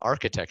robust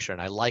architecture.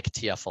 And I like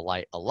TF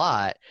Lite a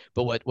lot.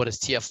 But what does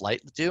TF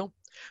Lite do?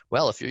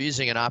 Well, if you're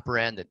using an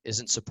operand that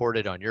isn't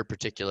supported on your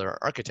particular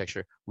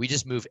architecture, we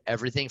just move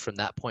everything from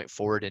that point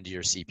forward into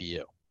your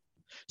CPU.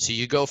 So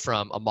you go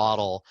from a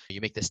model,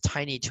 you make this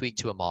tiny tweak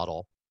to a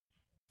model,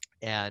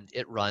 and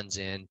it runs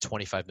in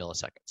 25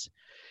 milliseconds.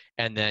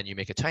 And then you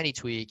make a tiny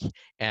tweak,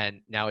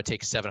 and now it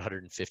takes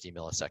 750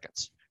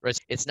 milliseconds. Right?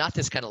 It's not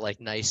this kind of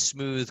like nice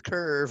smooth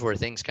curve where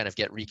things kind of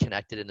get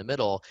reconnected in the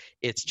middle.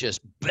 It's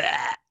just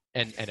bah,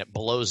 and it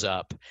blows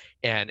up.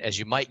 And as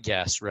you might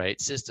guess,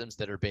 right, systems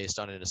that are based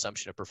on an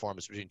assumption of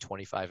performance between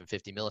 25 and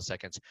 50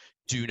 milliseconds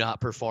do not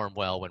perform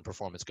well when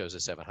performance goes to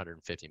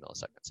 750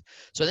 milliseconds.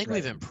 So I think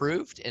we've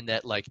improved in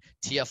that, like,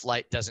 TF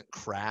Lite doesn't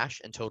crash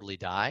and totally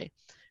die.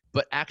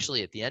 But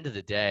actually, at the end of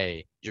the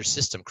day, your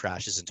system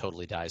crashes and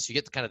totally dies. So you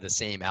get kind of the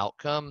same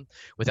outcome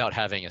without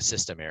having a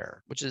system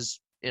error, which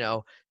is,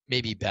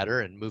 maybe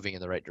better and moving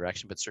in the right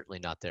direction, but certainly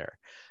not there.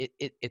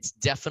 It's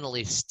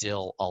definitely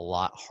still a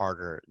lot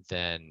harder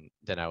than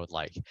I would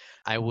like.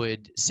 I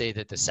would say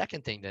that the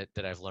second thing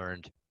that I've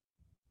learned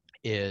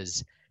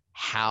is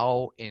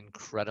how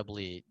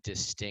incredibly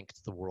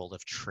distinct the world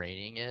of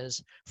training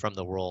is from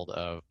the world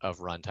of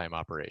runtime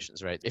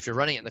operations, right? If you're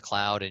running it in the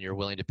cloud and you're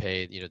willing to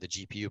pay, the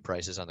GPU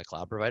prices on the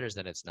cloud providers,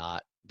 then it's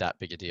not that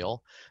big a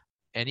deal.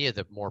 Any of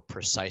the more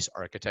precise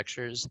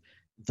architectures,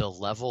 the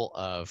level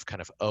of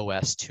kind of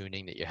OS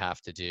tuning that you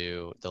have to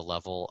do, the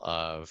level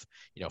of,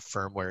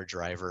 firmware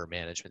driver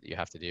management that you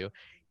have to do,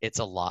 it's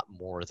a lot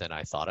more than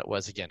I thought it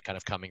was. Again, kind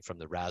of coming from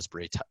the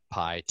Raspberry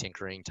Pi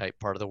tinkering type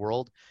part of the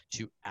world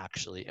to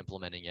actually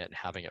implementing it and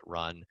having it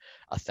run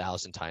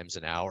 1,000 times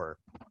an hour,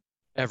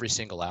 every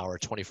single hour,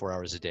 24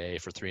 hours a day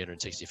for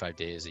 365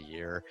 days a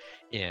year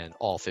in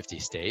all 50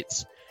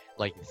 states.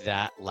 Like,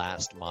 that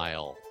last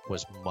mile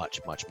was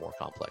much, much more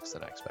complex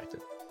than I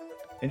expected.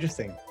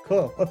 Interesting.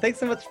 Cool. Well, thanks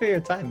so much for your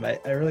time. I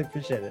really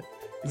appreciate it.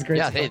 It's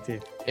great to talk to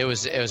you. It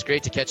was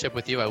great to catch up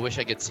with you. I wish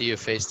I could see you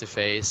face to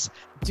face.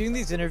 Doing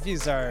these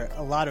interviews are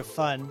a lot of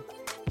fun.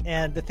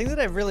 And the thing that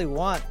I really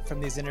want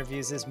from these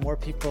interviews is more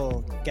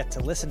people get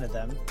to listen to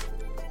them.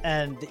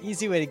 And the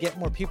easy way to get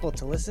more people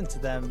to listen to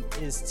them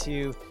is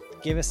to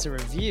give us a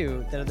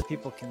review that other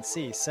people can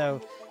see. So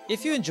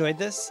if you enjoyed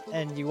this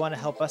and you want to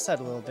help us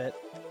out a little bit,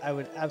 I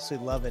would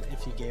absolutely love it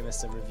if you gave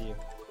us a review.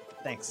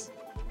 Thanks.